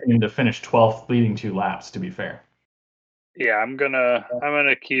were I'm expecting him to finish 12th leading 2 laps, to be fair. yeah, I'm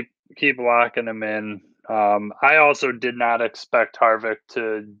gonna keep locking him in. I also did not expect Harvick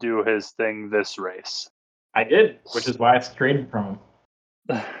to do his thing this race. I did, which is why I traded from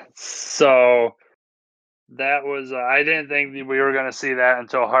him. So that was I didn't think we were going to see that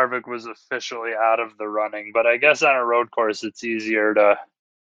until Harvick was officially out of the running. But I guess on a road course, it's easier to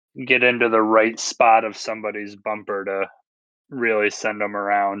get into the right spot of somebody's bumper to really send them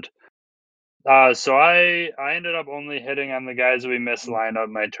around. So I ended up only hitting on the guys we missed lineup.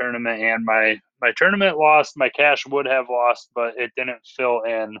 My tournament and my tournament lost. My cash would have lost, but it didn't fill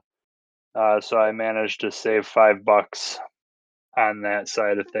in. So I managed to save $5 on that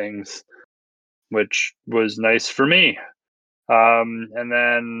side of things, which was nice for me. And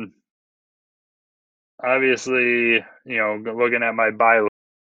then obviously, looking at my buy low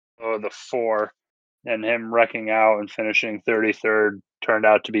of the 4 and him wrecking out and finishing 33rd turned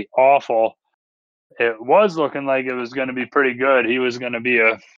out to be awful. It was looking like it was going to be pretty good. He was going to be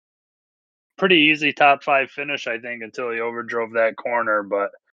a pretty easy top 5 finish, I think, until he overdrove that corner,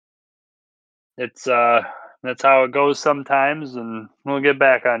 but it's that's how it goes sometimes, and we'll get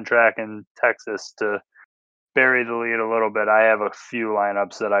back on track in Texas to bury the lead a little bit. I have a few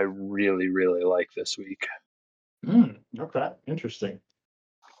lineups that I really, really like this week. Okay, interesting.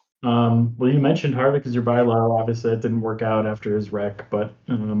 Well, you mentioned Harvick as your buy low. Obviously, it didn't work out after his wreck, but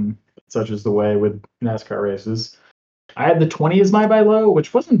such is the way with NASCAR races. I had the 20 as my buy low,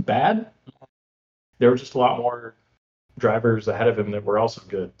 which wasn't bad. There were just a lot more drivers ahead of him that were also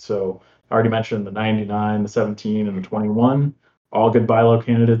good. So I already mentioned the 99, the 17, and the 21, all good buy low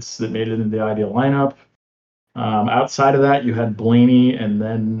candidates that made it into the ideal lineup. Outside of that, you had Blaney and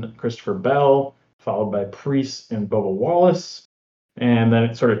then Christopher Bell, followed by Priest and Bubba Wallace, and then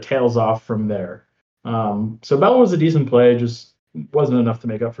it sort of tails off from there. So Bell was a decent play, just wasn't enough to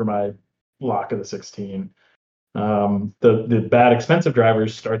make up for my lock of the 16. The bad expensive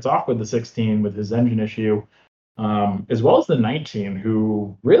drivers starts off with the 16 with his engine issue, as well as the 19,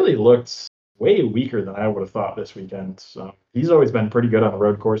 who really looked way weaker than I would have thought this weekend. So he's always been pretty good on the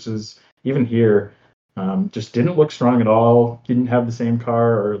road courses, even here. Just didn't look strong at all. Didn't have the same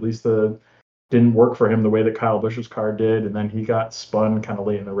car, or at least the didn't work for him the way that Kyle Busch's car did, and then he got spun kind of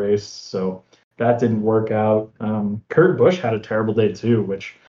late in the race, so that didn't work out. Kurt Busch had a terrible day too,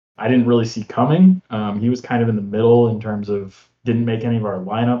 which I didn't really see coming. He was kind of in the middle in terms of didn't make any of our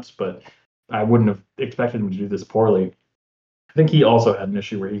lineups, but I wouldn't have expected him to do this poorly. I think he also had an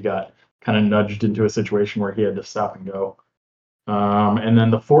issue where he got kind of nudged into a situation where he had to stop and go. And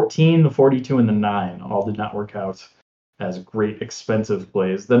then the 14, the 42, and the 9 all did not work out as great expensive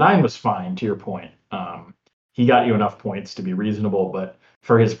plays. The 9 was fine, to your point. He got you enough points to be reasonable, but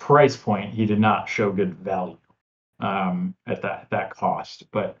for his price point, he did not show good value at that cost.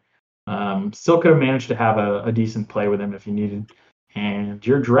 But still could have managed to have a decent play with him if you needed. And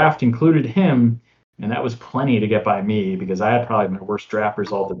your draft included him, and that was plenty to get by me because I had probably my worst draft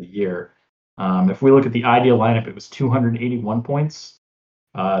result of the year. If we look at the ideal lineup, it was 281 points.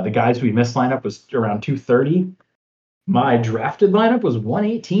 The guys we missed lineup was around 230. My drafted lineup was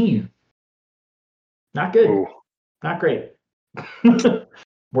 118. Not good. Ooh. Not great.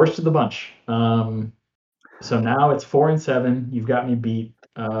 Worst of the bunch. So now it's 4-7. You've got me beat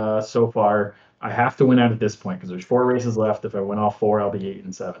so far. I have to win out at this point because there's 4 races left. If I win all 4, I'll be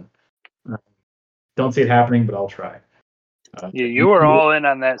 8-7. Don't see it happening, but I'll try. You were all in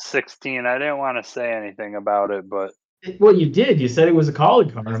on that 16. I didn't want to say anything about it, but Well, you did. You said it was a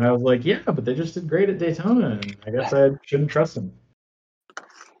colleague car, and I was like, yeah, but they just did great at Daytona, and I guess I shouldn't trust them.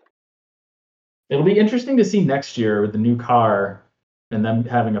 It'll be interesting to see next year with the new car and them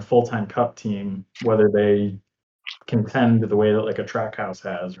having a full-time cup team, whether they contend the way that like a track house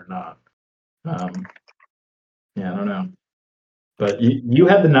has or not. Yeah, I don't know. But you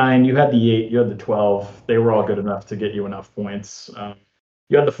had the 9, you had the 8, you had the 12. They were all good enough to get you enough points.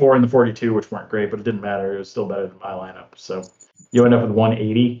 You had the 4 and the 42, which weren't great, but it didn't matter. It was still better than my lineup. So you end up with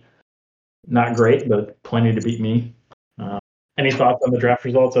 180. Not great, but plenty to beat me. Any thoughts on the draft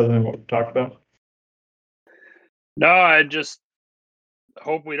results other than what we talked about? no, I just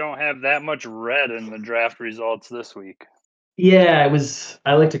hope we don't have that much red in the draft results this week. Yeah, it was.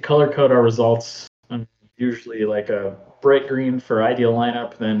 I like to color code our results. Usually like a bright green for ideal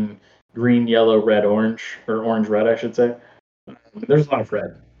lineup, then green, yellow, red, orange, or orange, red, I should say. There's a lot of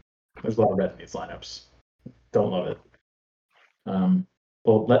red. There's a lot of red in these lineups. Don't love it.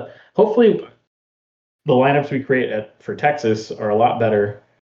 Well, hopefully the lineups we create for Texas are a lot better.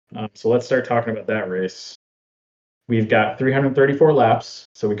 So let's start talking about that race. We've got 334 laps,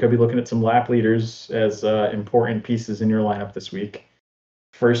 so we could be looking at some lap leaders as important pieces in your lineup this week.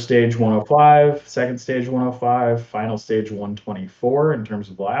 First stage 105, second stage 105, final stage 124 in terms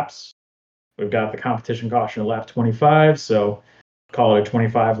of laps. We've got the competition caution at lap 25, so call it a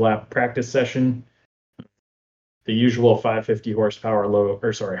 25 lap practice session. The usual 550 horsepower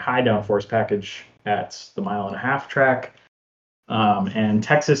high downforce package at the 1.5 mile track. And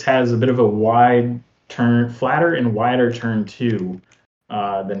Texas has a bit of a wide turn, flatter and wider turn 2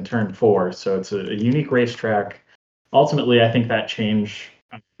 than turn 4. So it's a unique racetrack. Ultimately, I think that change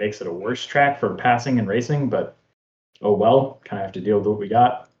makes it a worse track for passing and racing, but oh well, kind of have to deal with what we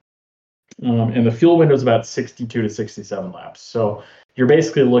got. And the fuel window is about 62 to 67 laps. So you're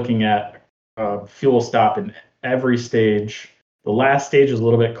basically looking at fuel stop in every stage. The last stage is a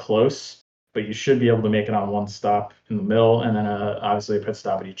little bit close, but you should be able to make it on one stop in the middle, and then obviously a pit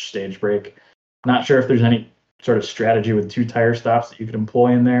stop at each stage break. Not sure if there's any sort of strategy with 2 tire stops that you could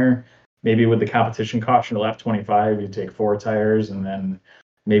employ in there. Maybe with the competition caution at lap 25, you take 4 tires and then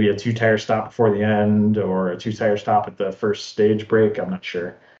maybe a 2 tire stop before the end or a 2 tire stop at the first stage break. I'm not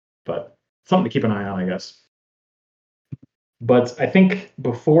sure, but something to keep an eye on, I guess. But I think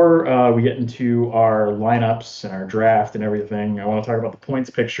before we get into our lineups and our draft and everything, I want to talk about the points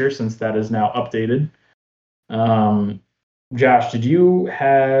picture since that is now updated. Josh, did you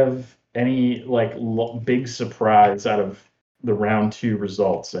have any big surprise out of the round 2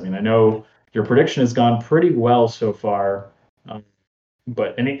 results? I mean, I know your prediction has gone pretty well so far,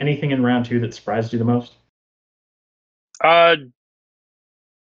 but anything in round 2 that surprised you the most?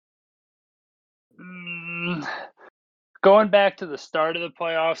 Going back to the start of the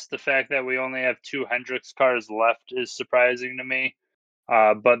playoffs, the fact that we only have 2 Hendricks cars left is surprising to me.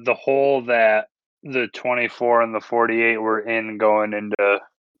 But the hole that the 24 and the 48 were in going into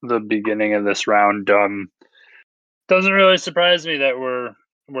the beginning of this round doesn't really surprise me that we're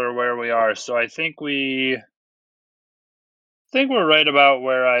where we are. So I think we're right about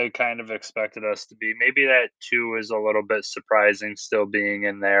where I kind of expected us to be. Maybe that 2 is a little bit surprising still being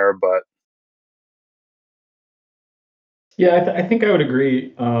in there, but Yeah, I think I would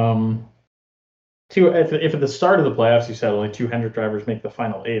agree. If at the start of the playoffs you said only 2 Hendrick drivers make the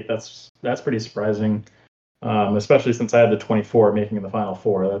final 8, that's pretty surprising, especially since I had the 24 making in the final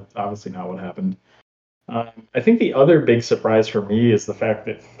 4. That's obviously not what happened. I think the other big surprise for me is the fact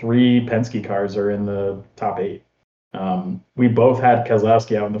that 3 Penske cars are in the top 8. We both had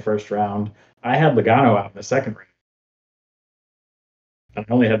Keselowski out in the first round. I had Logano out in the second round.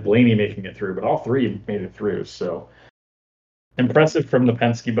 I only had Blaney making it through, but all 3 made it through. So impressive from the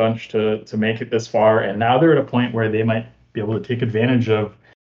Penske bunch to make it this far, and now they're at a point where they might be able to take advantage of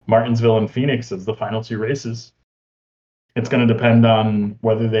Martinsville and Phoenix as the final 2 races. It's going to depend on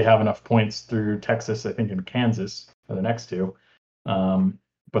whether they have enough points through Texas, I think, and Kansas for the next 2.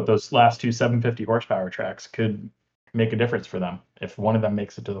 But those last 2 750 horsepower tracks could make a difference for them if one of them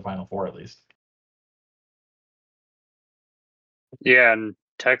makes it to the final 4 at least. yeah, and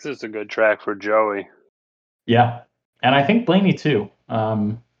Texas is a good track for Joey. Yeah, and I think Blaney too.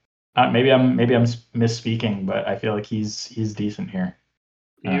 Maybe I'm misspeaking, but I feel like he's decent here.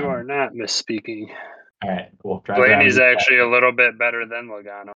 You are not misspeaking. All right, cool. Blaney's actually a little bit better than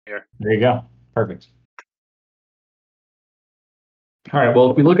Logano here. There you go. Perfect. All right.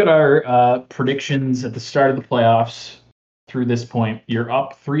 Well, if we look at our predictions at the start of the playoffs through this point, you're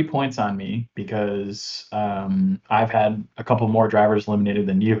up 3 points on me because I've had a couple more drivers eliminated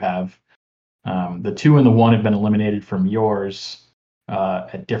than you have. The 2 and the 1 have been eliminated from yours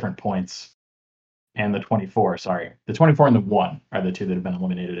at different points. And the 24 and the 1 are the 2 that have been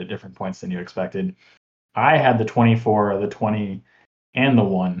eliminated at different points than you expected. I had the 24, the 20, and the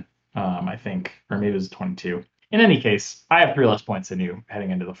 1, I think, or maybe it was 22. In any case, I have 3 less points than you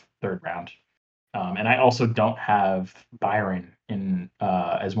heading into the third round. And I also don't have Byron in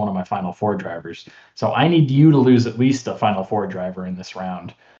as one of my final 4 drivers. So I need you to lose at least a final 4 driver in this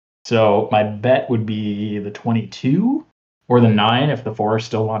round. So my bet would be the 22 or the 9 if the 4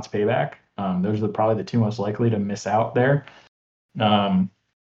 still wants payback. Those are probably the 2 most likely to miss out there.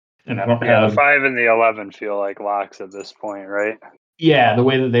 And I don't have the 5 and the 11 feel like locks at this point, right? Yeah, the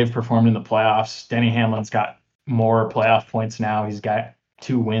way that they've performed in the playoffs. Denny Hamlin's got more playoff points now. He's got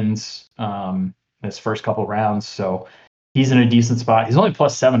 2 wins in his first couple rounds, so he's in a decent spot. He's only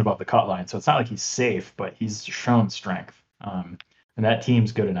 +7 above the cut line, so it's not like he's safe, but he's shown strength. And that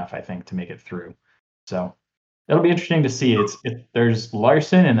team's good enough, I think, to make it through. So It'll be interesting to see. There's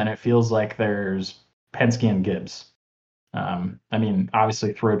Larson, and then it feels like there's Penske and Gibbs. I mean,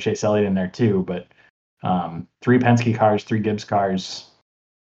 obviously throw Chase Elliott in there too, but three Penske cars, three Gibbs cars.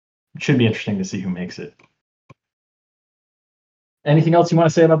 It should be interesting to see who makes it. Anything else you want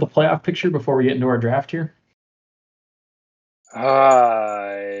to say about the playoff picture before we get into our draft here?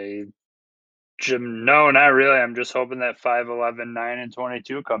 No, not really. I'm just hoping that 5, 11, 9, and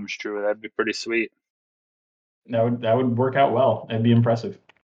 22 comes true. That'd be pretty sweet. That would work out well. That'd be impressive.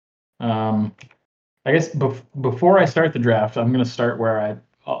 I guess before I start the draft, I'm going to start where I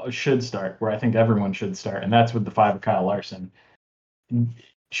should start, where I think everyone should start, and that's with the 5 of Kyle Larson.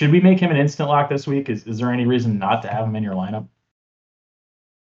 Should we make him an instant lock this week? Is there any reason not to have him in your lineup?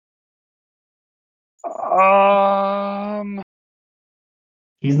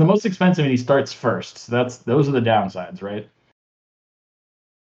 He's the most expensive and he starts first. So those are the downsides, right?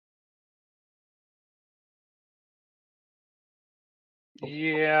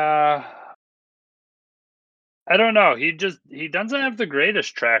 Yeah. I don't know. He doesn't have the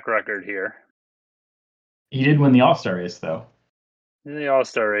greatest track record here. He did win the All-Star race, though. The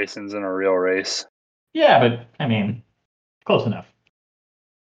All-Star racing's in a real race. Yeah, but I mean, close enough.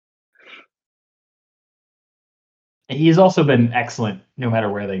 He's also been excellent no matter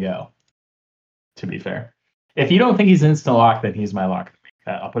where they go, to be fair. If you don't think he's instant lock, then he's my lock.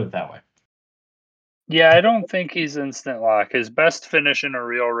 I'll put it that way. Yeah, I don't think he's instant lock. His best finish in a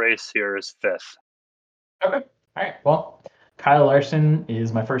real race here is 5th. Okay. All right. Well, Kyle Larson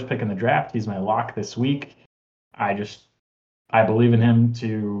is my first pick in the draft. He's my lock this week. I believe in him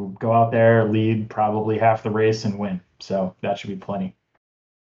to go out there, lead probably half the race, and win. So that should be plenty.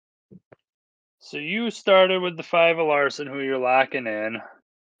 So you started with the 5 of Larson, who you're locking in.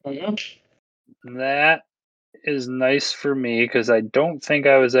 Mm-hmm. That is nice for me because I don't think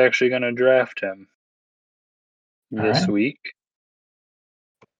I was actually going to draft him this week.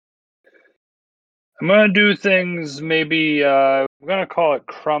 I'm going to do things maybe, I'm going to call it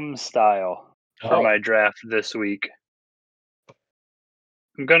crumb style for my draft this week.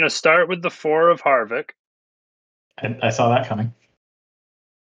 I'm going to start with the 4 of Harvick. I saw that coming.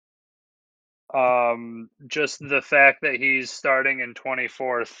 Just the fact that he's starting in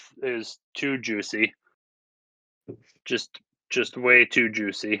 24th is too juicy. Just way too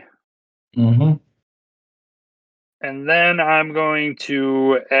juicy. Mm-hmm. And then I'm going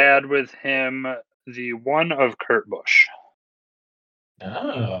to add with him the 1 of Kurt Busch.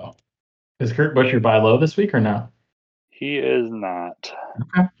 Oh. Is Kurt Busch your buy low this week or no? He is not.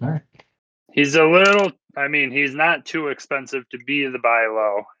 Okay. All right. He's he's not too expensive to be the buy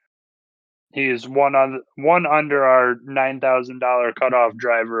low. He is one under our $9,000 cutoff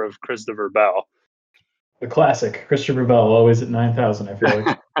driver of Christopher Bell. The classic. Christopher Bell, always at 9,000, I feel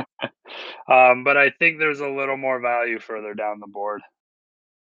like. But I think there's a little more value further down the board.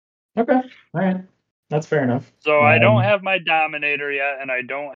 Okay. All right. That's fair enough. So I don't have my Dominator yet, and I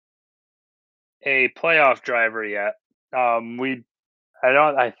don't have a playoff driver yet.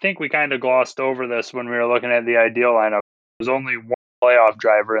 I think we kind of glossed over this when we were looking at the ideal lineup. There's only one playoff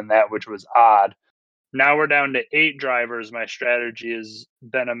driver in that, which was odd. Now we're down to 8 drivers. My strategy has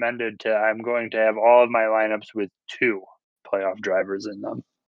been amended to I'm going to have all of my lineups with 2 playoff drivers in them.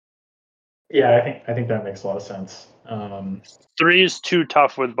 Yeah, I think that makes a lot of sense. 3 is too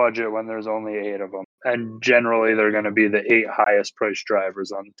tough with budget when there's only 8 of them, and generally they're going to be the 8 highest priced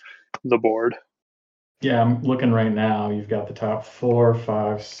drivers on the board. Yeah, I'm looking right now. You've got the top 4,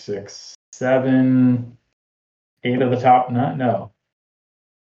 5, 6, 7, 8 of the top. Not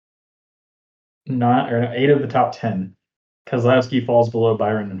 8 of the top 10. Kozlowski falls below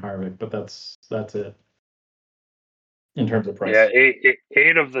Byron and Harvick, but that's it in terms of price. Yeah,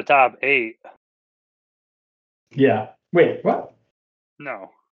 8 of the top 8. Yeah. Wait, what? No,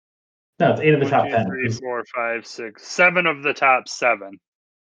 it's 8 of the 1, top 2, 10. 3, 4, 5, 6, 7 of the top 7.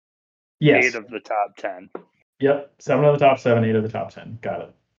 Yes. 8 of the top 10. Yep. 7 of the top 7, 8 of the top 10. Got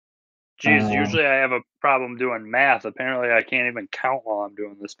it. Geez, usually I have a problem doing math. Apparently, I can't even count while I'm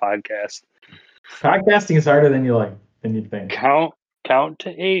doing this podcast. Podcasting is harder than you'd think. Count to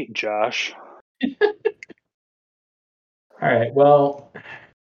 8, Josh. All right. Well,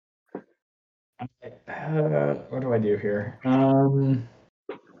 what do I do here?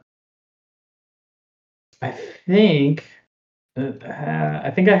 I think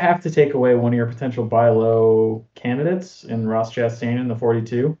I have to take away one of your potential buy low candidates in Ross Chastain in the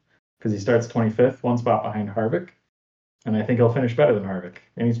 42 because he starts 25th, one spot behind Harvick, and I think he'll finish better than Harvick,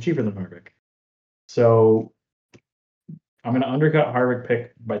 and he's cheaper than Harvick. So I'm going to undercut Harvick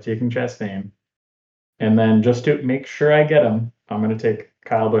pick by taking Chastain, and then just to make sure I get him, I'm going to take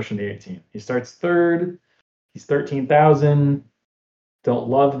Kyle Busch in the 18. He starts 3rd. He's 13,000. Don't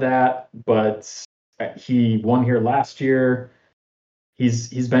love that, but he won here last year.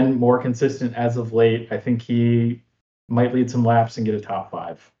 He's been more consistent as of late. I think he might lead some laps and get a top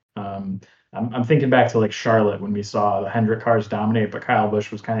five. I'm thinking back to like Charlotte when we saw the Hendrick cars dominate, but Kyle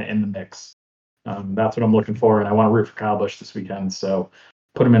Busch was kind of in the mix. That's what I'm looking for, and I want to root for Kyle Busch this weekend, so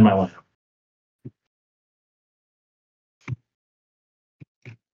put him in my lineup.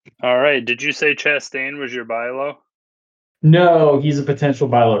 All right. Did you say Chastain was your buy low? No, he's a potential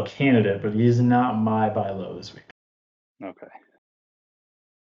buy low candidate, but he's not my buy low this week. Okay.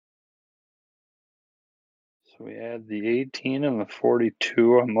 So we add the 18 and the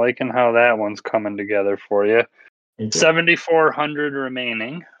 42. I'm liking how that one's coming together for you. 7,400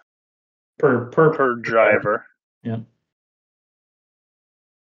 remaining per driver. Yeah.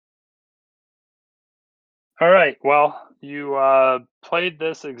 All right. Well, you played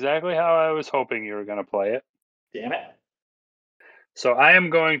this exactly how I was hoping you were going to play it. Damn it. So I am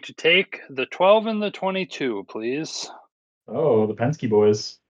going to take the 12 and the 22, please. Oh, the Penske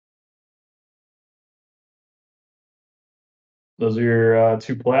boys. Those are your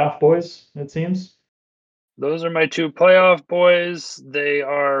two playoff boys, it seems. Those are my two playoff boys. They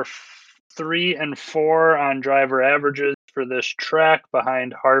are 3 and 4 on driver averages for this track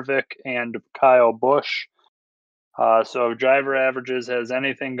behind Harvick and Kyle Busch. So if driver averages has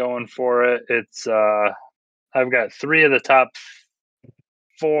anything going for it, it's I've got 3 of the top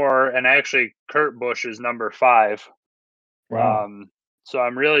 4, and actually Kurt Busch is number 5. Wow. So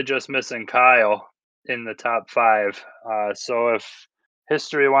I'm really just missing Kyle in the top 5. So if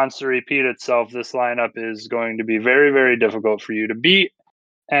history wants to repeat itself, this lineup is going to be very, very difficult for you to beat.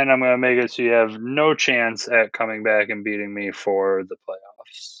 And I'm going to make it so you have no chance at coming back and beating me for the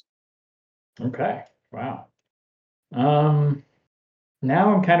playoffs. Okay. Wow. Now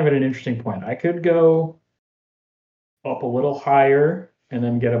I'm kind of at an interesting point. I could go up a little higher and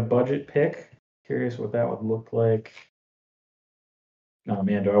then get a budget pick. Curious what that would look like. Oh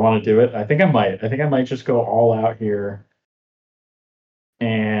man, do I want to do it? I think I might. I think I might just go all out here.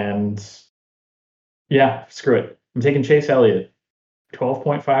 And yeah, screw it. I'm taking Chase Elliott.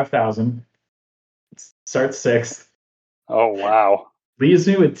 12.5 thousand. Starts sixth. Oh, wow. Leaves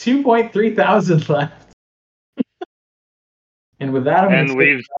me with 2.3 thousand left. And with that, I'm going to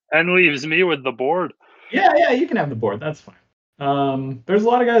take. Leaves me with the board. Yeah, you can have the board. That's fine. There's a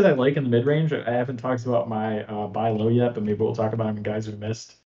lot of guys I like in the mid range. I haven't talked about my buy low yet, but maybe we'll talk about them in guys who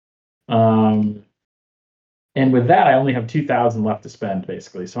missed. And with that, I only have 2,000 left to spend,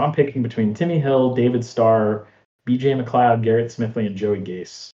 basically. So I'm picking between Timmy Hill, David Starr, BJ McLeod, Garrett Smithley, and Joey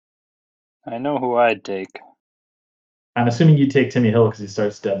Gase. I know who I'd take. I'm assuming you take Timmy Hill because he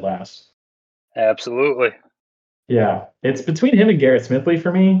starts dead last. Absolutely. Yeah, it's between him and Garrett Smithley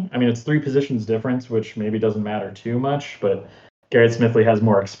for me. I mean, it's 3 positions difference, which maybe doesn't matter too much, but Garrett Smithley has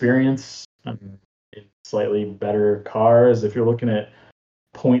more experience in slightly better cars. If you're looking at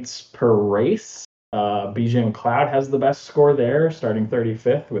points per race, BJ McLeod has the best score there, starting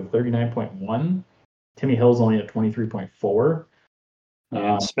 35th with 39.1. Timmy Hill's only at 23.4.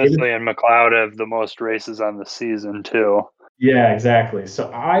 And Smithley and McLeod have the most races on the season, too. Yeah, exactly. So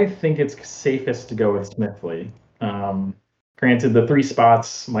I think it's safest to go with Smithley. Granted, the 3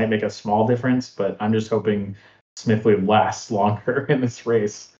 spots might make a small difference, but I'm just hoping Smithley lasts longer in this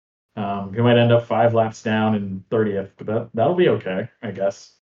race. He might end up 5 laps down in 30th, but that'll be okay, I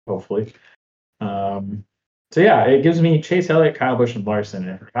guess. Hopefully. So yeah, it gives me Chase Elliott, Kyle Busch, and Larson.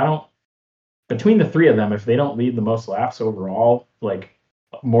 If I don't, between the 3 of them, if they don't lead the most laps overall, like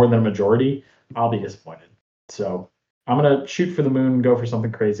more than a majority, I'll be disappointed. So I'm gonna shoot for the moon, go for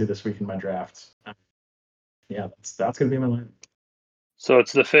something crazy this week in my drafts. Yeah, that's gonna be my line. So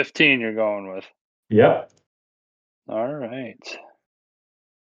it's the 15 you're going with. Yep. All right.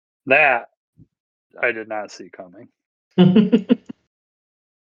 That I did not see coming. You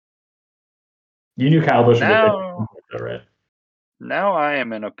knew Kyle Busch would get Now, picked, right? now I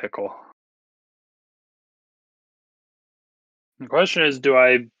am in a pickle. The question is, do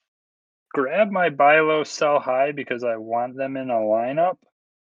I grab my buy low, sell high because I want them in a lineup?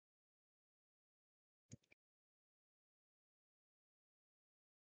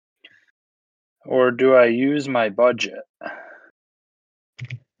 Or do I use my budget?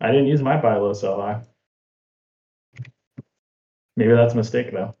 I didn't use my buy low, sell high. Maybe that's a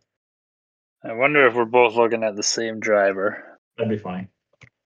mistake though. I wonder if we're both looking at the same driver. That'd be funny.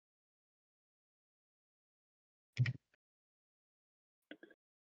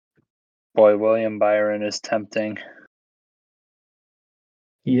 Boy, William Byron is tempting.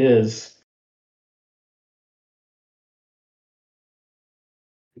 He is.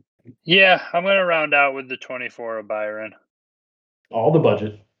 Yeah, I'm gonna round out with the 24 of Byron. All the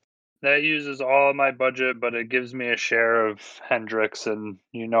budget. That uses all of my budget, but it gives me a share of Hendrix, and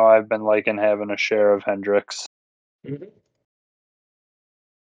I've been liking having a share of Hendrix. Mhm.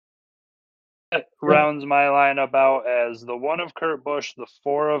 That Yeah. rounds my lineup out as the 1 of Kurt Busch, the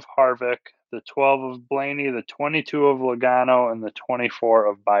 4 of Harvick, the 12 of Blaney, the 22 of Logano, and the 24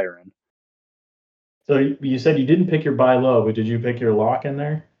 of Byron. So you said you didn't pick your buy low, but did you pick your lock in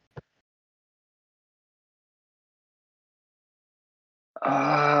there?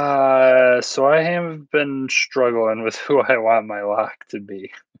 So I have been struggling with who I want my lock to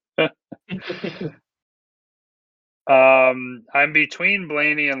be. I'm between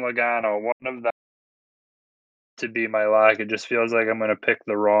Blaney and Logano. One of them to be my lock. It just feels like I'm going to pick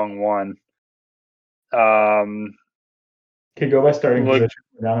the wrong one. Um, Could go by starting Lag- position.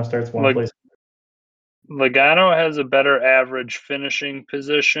 Logano starts one Lag- place. Logano has a better average finishing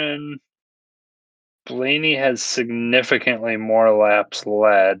position. Blaney has significantly more laps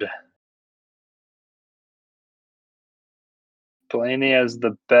led. Blaney has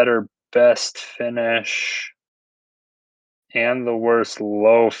the better best finish and the worst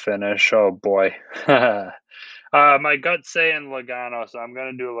low finish. Oh boy. My gut's saying Logano, so I'm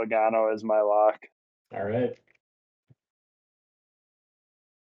gonna do Logano as my lock. All right.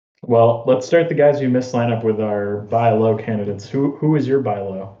 Well, let's start the guys who missed lineup with our buy low candidates. Who is your buy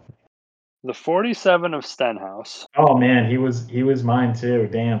low? The 47 of Stenhouse. Oh man, he was mine too.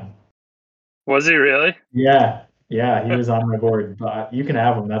 Damn. Was he really? Yeah, yeah, he was on my board. But you can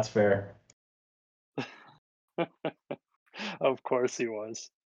have him. That's fair. Of course he was.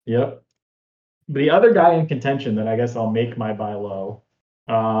 Yep. The other guy in contention that I guess I'll make my buy low,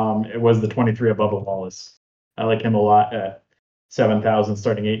 it was the 23 of Bubba Wallace. I like him a lot at 7,000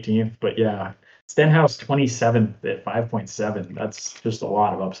 starting 18th. But yeah, Stenhouse 27th at 5.7. That's just a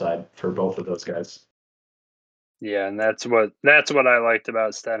lot of upside for both of those guys. Yeah, and that's what I liked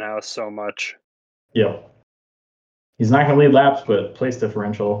about Stenhouse so much. Yep. He's not going to lead laps, but place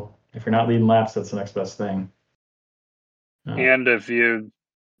differential. If you're not leading laps, that's the next best thing. And if you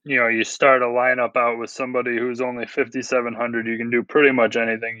start a lineup out with somebody who's only 5,700, you can do pretty much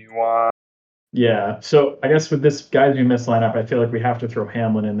anything you want. Yeah. So I guess with this guys we missed lineup, I feel like we have to throw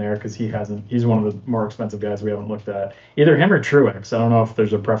Hamlin in there because he's one of the more expensive guys we haven't looked at. Either him or Truex. I don't know if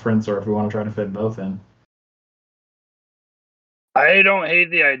there's a preference or if we want to try to fit both in. I don't hate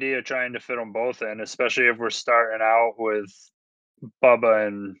the idea of trying to fit them both in, especially if we're starting out with Bubba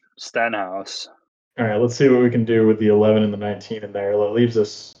and Stenhouse. All right, let's see what we can do with the 11 and the 19 in there. That leaves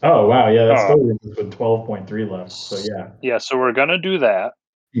us. Oh wow, yeah, that Oh, still leaves us with 12.3 left. So yeah. yeah, so we're gonna do that.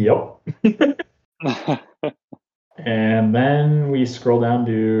 Yep. And then we scroll down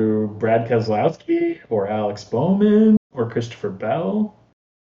to Brad Keselowski or Alex Bowman or Christopher Bell.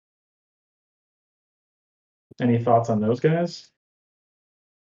 Any thoughts on those guys?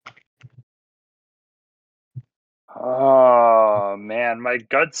 Oh man, my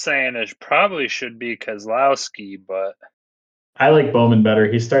gut saying it probably should be Kozlowski, but I like Bowman better.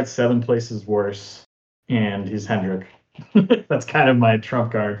 He starts 7 places worse, and he's Hendrick. That's kind of my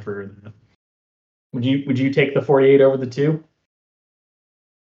trump card for. Would you take the 48 over the two?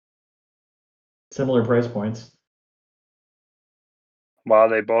 Similar price points. wow,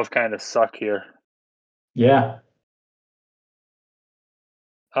 they both kind of suck here. Yeah,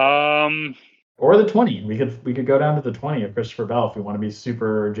 Um, or the 20. We could go down to the 20 of Christopher Bell if we want to be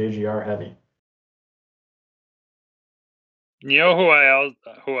super JGR heavy. you know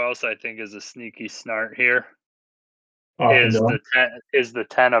who else I think is a sneaky snart here Austin is Dillon. the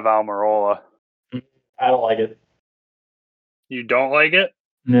 10 of Almirola. I don't like it. You don't like it?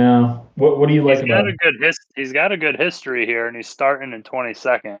 No. What do you like He's about got a him? good he's got a good history here, and he's starting in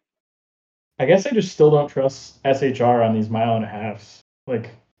 22nd. I guess I just still don't trust SHR on these mile and a halves. Like,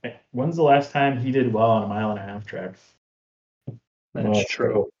 when's the last time he did well on a mile and a half track? That's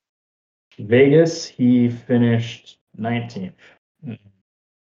true. Vegas, he finished 19th.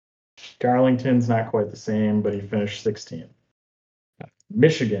 Darlington's not quite the same, but he finished 16th.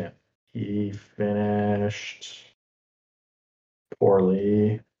 Michigan, he finished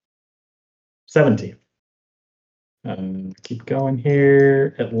poorly, 17th. Keep going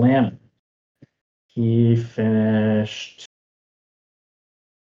here. Atlanta, he finished.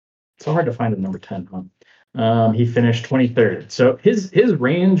 It's so hard to find a number 10, huh? He finished 23rd. So his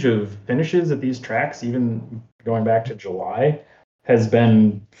range of finishes at these tracks, even going back to July, has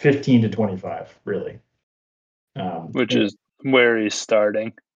been 15 to 25, really. Which is where he's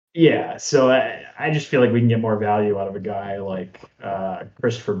starting. Yeah, so I just feel like we can get more value out of a guy like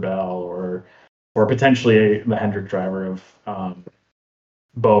Christopher Bell or potentially the Hendrick driver of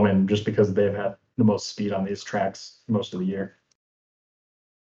Bowman just because they've had the most speed on these tracks most of the year.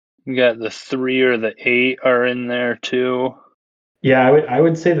 You got the 3 or the 8 are in there too. Yeah, I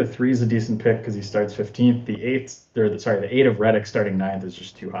would say the 3 is a decent pick because he starts 15th. The 8 of Reddick starting 9th is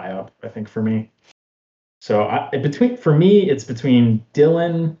just too high up, I think, for me. So for me, it's between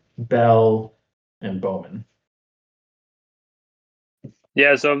Dylan, Bell, and Bowman.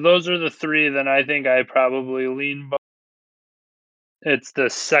 Yeah, so if those are the 3, then I think I probably lean. It's the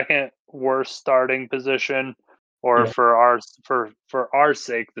second worst starting position, or Yeah, for our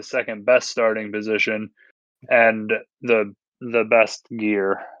sake, the second best starting position, and the best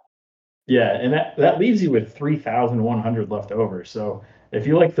gear. yeah, and that leaves you with 3,100 left over. So if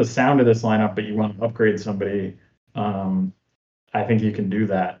you like the sound of this lineup, but you want to upgrade somebody, um, I think you can do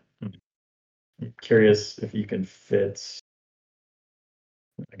that. I'm curious if you can fit.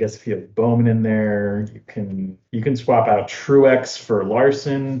 I guess if you have Bowman in there, you can swap out Truex for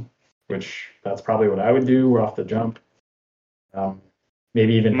Larson, which that's probably what I would do off the jump. Um,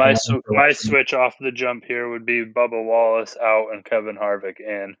 Maybe even Hamlin for My Larson. switch off the jump here would be Bubba Wallace out and Kevin Harvick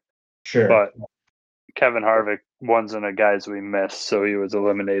in, Sure. but Kevin Harvick wasn't a guys we missed, so he was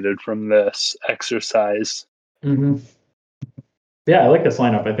eliminated from this exercise. Hmm. Yeah, I like this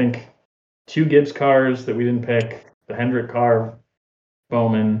lineup. I think two Gibbs cars that we didn't pick, the Hendrick car,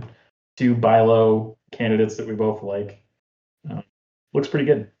 Bowman, two Bilo candidates that we both like. Uh, Looks pretty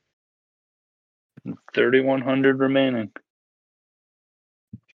good. 3,100 remaining.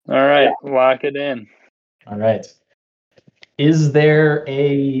 All right, lock it in. All right. Is there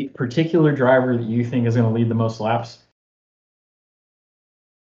a particular driver that you think is going to lead the most laps?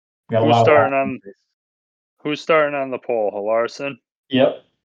 We got a Who's lot of starting laps in on this race. Who's starting on the pole? Larson, Yep.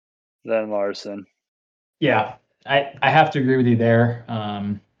 then Larson. Yeah, I have to agree with you there.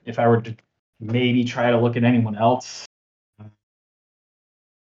 If I were to maybe try to look at anyone else,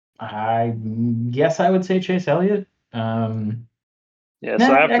 I guess I would say Chase Elliott. Yeah, so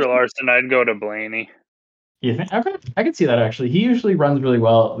Nah, after actually, Larson, I'd go to Blaney. you think okay, I could see that actually. He usually runs really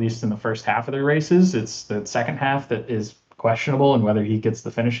well, at least in the first half of the races. It's the second half that is questionable and whether he gets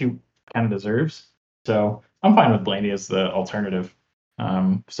the finish he kind of deserves. So I'm fine with Blaney as the alternative.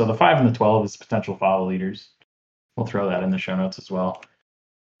 So the 5 and the 12 is potential follow leaders. We'll throw that in the show notes as well.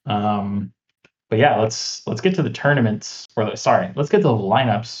 Um, but yeah, let's get to the tournaments let's get to the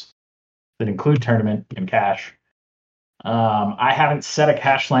lineups that include tournament and cash. I haven't set a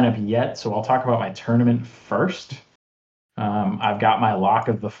cash lineup yet, so I'll talk about my tournament first. I've got my lock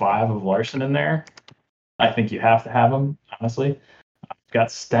of the 5 of Larson in there. I think you have to have him, honestly. I've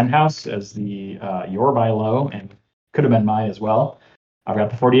got Stenhouse as the your buy low, and could have been mine as well. I've got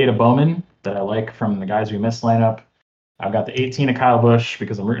the 48 of Bowman that I like from the guys we missed lineup. I've got the 18 of Kyle Busch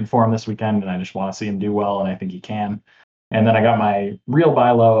because I'm rooting for him this weekend, and I just want to see him do well, and I think he can. And then I got my real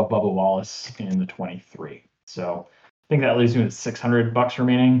buy low of Bubba Wallace in the 23. So I think that leaves me with $600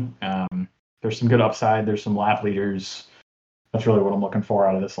 remaining. There's some good upside. There's some lap leaders. That's really what I'm looking for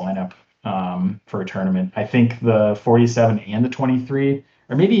out of this lineup for a tournament. I think the 47 and the 23,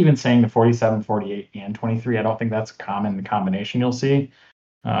 or maybe even saying the 47, 48, and 23. I don't think that's a common combination you'll see.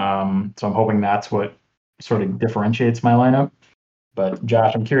 So I'm hoping that's what sort of differentiates my lineup. But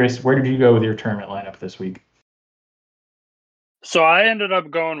Josh, I'm curious, where did you go with your tournament lineup this week? So I ended up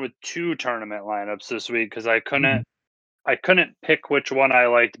going with 2 tournament lineups this week because Mhm. I couldn't pick which one I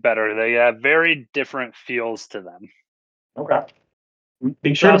liked better. They have very different feels to them. Okay.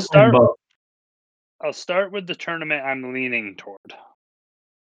 Be So sure to play them both. I'll start with the tournament I'm leaning toward.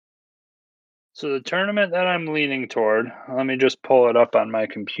 So the tournament that I'm leaning toward, let me just pull it up on my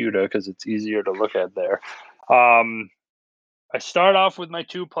computer because it's easier to look at there. Um, I start off with my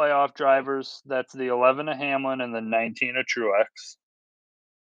 2 playoff drivers. That's the 11 of Hamlin and the 19 of Truex.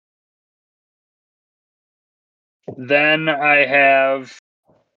 Then I have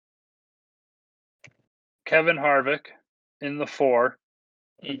Kevin Harvick in the 4,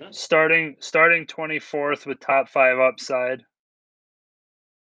 Mhm. starting 24th with top 5 upside.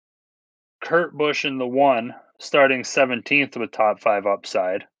 Kurt Busch in the 1, starting 17th with top 5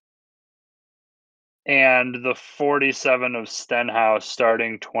 upside. And the 47 of Stenhouse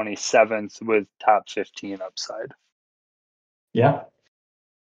starting 27th with top 15 upside. Yeah.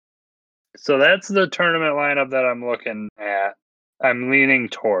 So that's the tournament lineup that I'm looking at. I'm leaning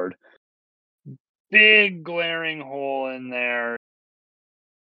toward. Big glaring hole in there,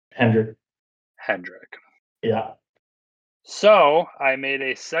 Hendrick. Hendrick. Yeah. So I made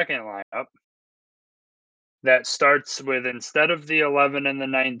a second lineup that starts with, instead of the 11 and the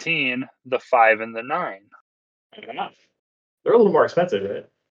 19, the 5 and the 9. Fair enough. They're a little more expensive, right?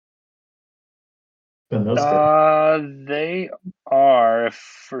 Been those good. They are. If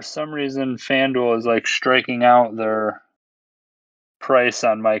for some reason FanDuel is like striking out their price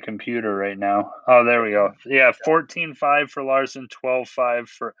on my computer right now. Oh, there we go. Yeah, 14.5 for Larson, 12.5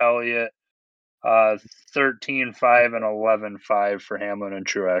 for Elliott, uh 13.5 and 11.5 for Hamlin and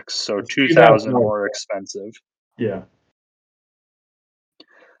Truex. So It's too bad. 2,000 more expensive. Yeah.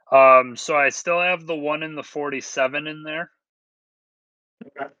 So I still have the one in the 47 in there.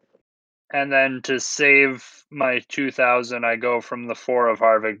 Okay. And then to save my 2,000, I go from the 4 of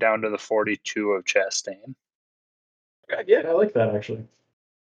Harvick down to the 42 of Chastain. Yeah, I like that actually.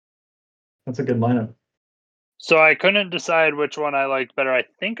 That's a good lineup. So I couldn't decide which one I liked better. I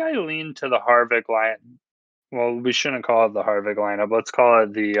think I leaned to the Harvick line. Well, we shouldn't call it the Harvick lineup. Let's call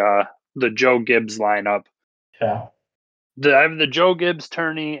it the Joe Gibbs lineup. Yeah. I have the Joe Gibbs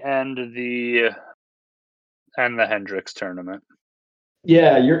tourney and the Hendricks tournament.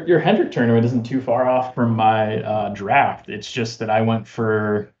 Yeah, your Hendrick tournament isn't too far off from my draft. It's just that I went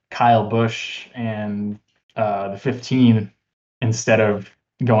for Kyle Busch and the 15 instead of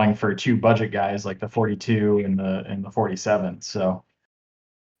going for two budget guys like the 42 and the 47. So,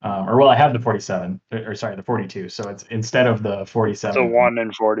 or well, I have the 47 or sorry, the 42. So it's instead of the The 47. 1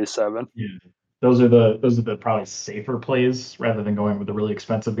 and 47. Yeah, those are the probably safer plays rather than going with the really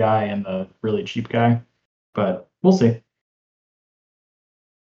expensive guy and the really cheap guy. But we'll see.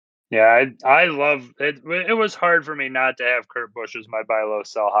 Yeah, I love it. It was hard for me not to have Kurt Busch as my buy low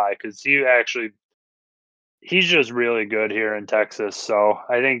sell high because he's just really good here in Texas. So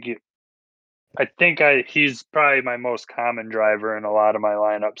he's probably my most common driver in a lot of my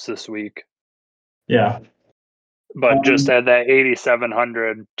lineups this week. Yeah. But just Um, at that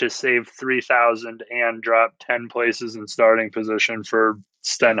 8,700 to save 3,000 and drop 10 places in starting position for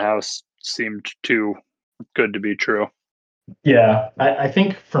Stenhouse seemed too good to be true. Yeah, I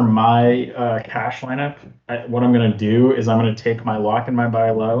think for my cash lineup, what I'm going to do is I'm going to take my lock and my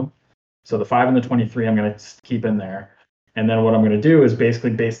buy low. So the 5 and the 23, I'm going to keep in there. And then what I'm going to do is basically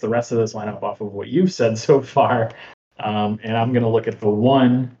base the rest of this lineup off of what you've said so far. And I'm going to look at the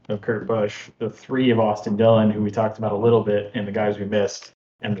 1 of Kurt Busch, the 3 of Austin Dillon, who we talked about a little bit, and the guys we missed,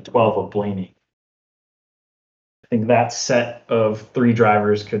 and the 12 of Blaney. I think that set of 3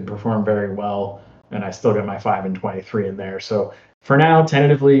 drivers could perform very well, and I still got my 5 and 23 in there. So for now,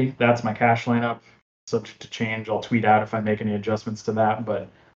 tentatively, that's my cash lineup. Subject to change. I'll tweet out if I make any adjustments to that, but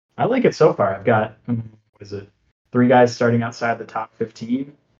I like it so far. I've got what is it, 3 guys starting outside the top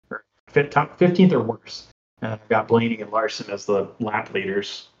 15 or top 15th or worse, and I've got Blaney and Larson as the lap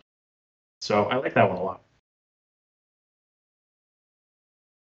leaders. So I like that one a lot.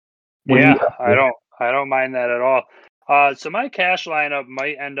 What do you Yeah, got? I don't mind that at all. So my cash lineup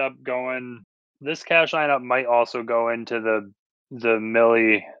might end up going. This cash lineup might also go into the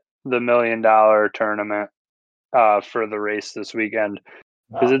 $1 million tournament for the race this weekend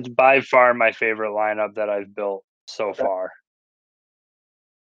because Wow. it's by far my favorite lineup that I've built so Okay. far.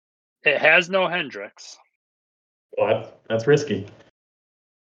 It has no Hendricks, Well, that's risky.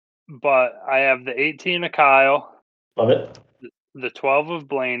 but I have the 18 of Kyle, Love it. the 12 of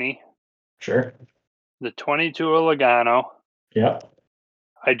Blaney, Sure. the 22 of Logano. Yep.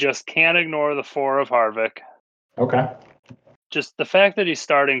 I just can't ignore the 4 of Harvick. Okay. Just the fact that he's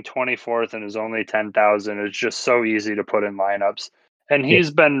starting 24th and is only 10,000 is just so easy to put in lineups. And Yeah.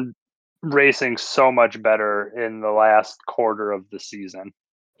 he's been racing so much better in the last quarter of the season.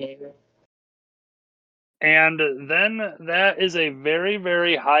 And then that is a very,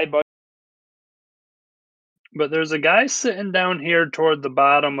 very high budget. But there's a guy sitting down here toward the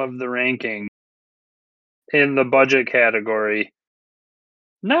bottom of the ranking in the budget category.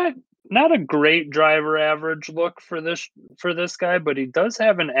 Not not a great driver average look for this guy, but he does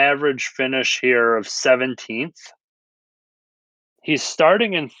have an average finish here of 17th. He's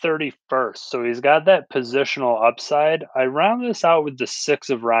starting in 31st, so he's got that positional upside. I round this out with the 6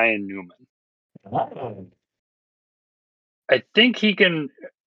 of Ryan Newman. Oh, I think he can.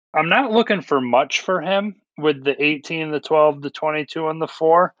 I'm not looking for much for him with the 18, the 12, the 22, and the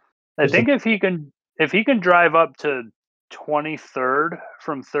 4. I just a, think if he can drive up to 23rd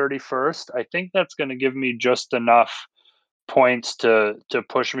from 31st, I think that's going to give me just enough points to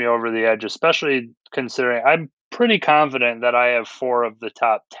push me over the edge, especially considering I'm pretty confident that I have 4 of the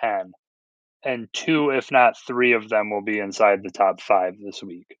top 10 and 2 if not 3 of them will be inside the top 5 this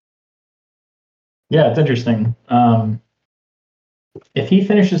week. yeah, it's interesting. If he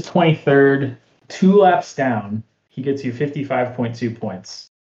finishes 23rd, 2 laps down, he gets you 55.2 points.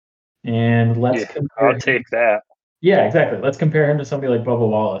 And let's Yeah, compare I'll him. take that. Yeah, exactly. Let's compare him to somebody like Bubba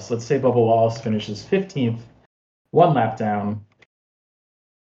Wallace. Let's say Bubba Wallace finishes 15th, 1 lap down.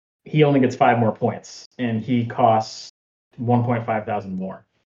 he only gets 5 more points, and he costs 1.5 thousand more.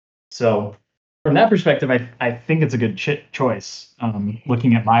 So from that perspective, I think it's a good choice.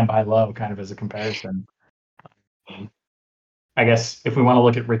 Looking at my buy low kind of as a comparison. I guess if we want to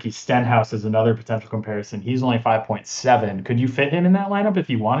look at Ricky Stenhouse as another potential comparison, he's only 5.7. Could you fit him in that lineup if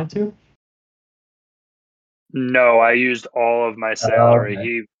you wanted to? No, I used all of my salary.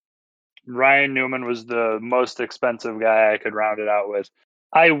 Okay. Ryan Newman was the most expensive guy I could round it out with.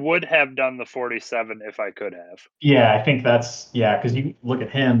 I would have done the 47 if I could have. Yeah, I think because you look at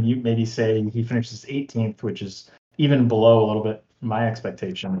him, you maybe say he finishes 18th, which is even below a little bit my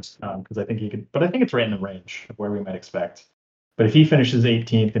expectations, because I think he could, but I think it's right in the range of where we might expect. But if he finishes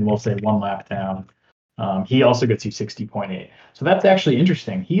 18th and we'll say 1 lap down, he also gets you 60.8. So that's actually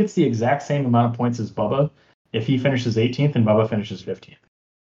interesting. He gets the exact same amount of points as Bubba if he finishes 18th and Bubba finishes 15th.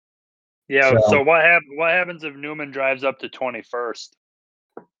 Yeah. So So what happens if Newman drives up to 21st?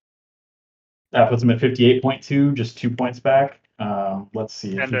 that puts him at 58.2, just 2 points back. Let's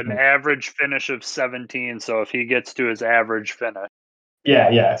see if And he an can. average finish of 17. So if he gets to his average finish,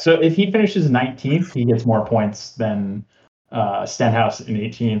 Yeah. So if he finishes 19th, he gets more points than Stenhouse in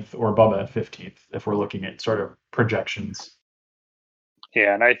 18th or Bubba at 15th, if we're looking at sort of projections.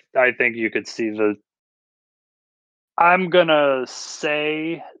 yeah, and I think you could see the. I'm gonna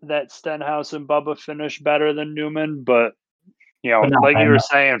say that Stenhouse and Bubba finish better than Newman, but But not like by you were enough.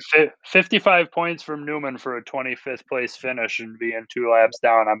 saying, 55 points from Newman for a 25th place finish and being 2 laps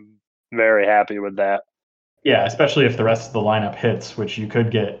down. I'm very happy with that. Yeah, especially if the rest of the lineup hits, which you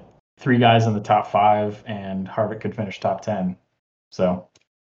could get 3 guys in the top 5, and Harvick could finish top 10. So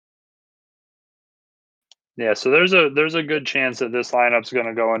Yeah, so there's a good chance that this lineup's going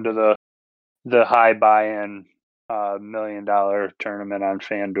to go into the high buy-in $1 million tournament on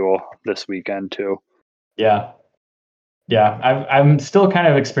FanDuel this weekend too. yeah, I'm still kind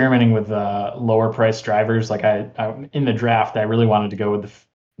of experimenting with lower price drivers. Like I in the draft, I really wanted to go with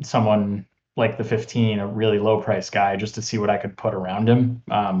someone like the 15, a really low price guy, just to see what I could put around him.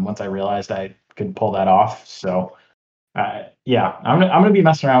 Once I realized I could pull that off, so yeah, I'm gonna be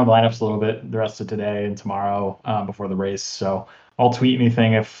messing around with lineups a little bit the rest of today and tomorrow before the race. So I'll tweet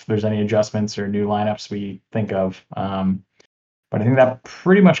anything if there's any adjustments or new lineups we think of. But I think that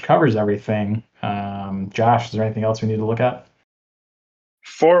pretty much covers everything. Josh, is there anything else we need to look at?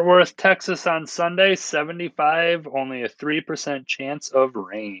 Fort Worth, Texas on Sunday, 75, only a 3% chance of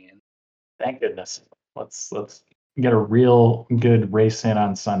rain. Thank goodness. Let's get a real good race in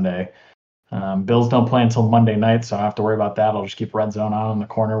on Sunday. Bills don't play until Monday night, so I don't have to worry about that. I'll just keep Red Zone on in the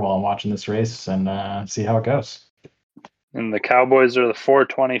corner while I'm watching this race and see how it goes. And the Cowboys are the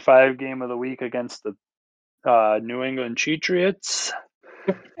 425 game of the week against the New England Patriots.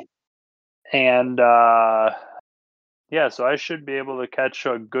 And yeah, so I should be able to catch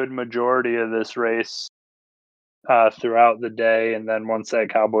a good majority of this race throughout the day. And then once that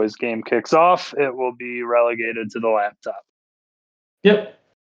Cowboys game kicks off, it will be relegated to the laptop. Yep,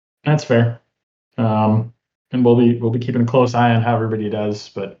 that's fair. And we'll be keeping a close eye on how everybody does.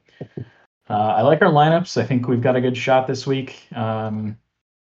 But I like our lineups. I think we've got a good shot this week. I'm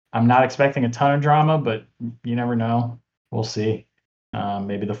not expecting a ton of drama, but you never know. We'll see.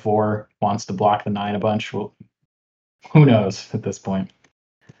 Maybe the 4 wants to block the 9 a bunch. Who knows at this point?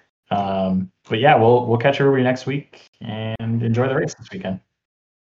 But yeah, we'll catch everybody next week and enjoy the race this weekend.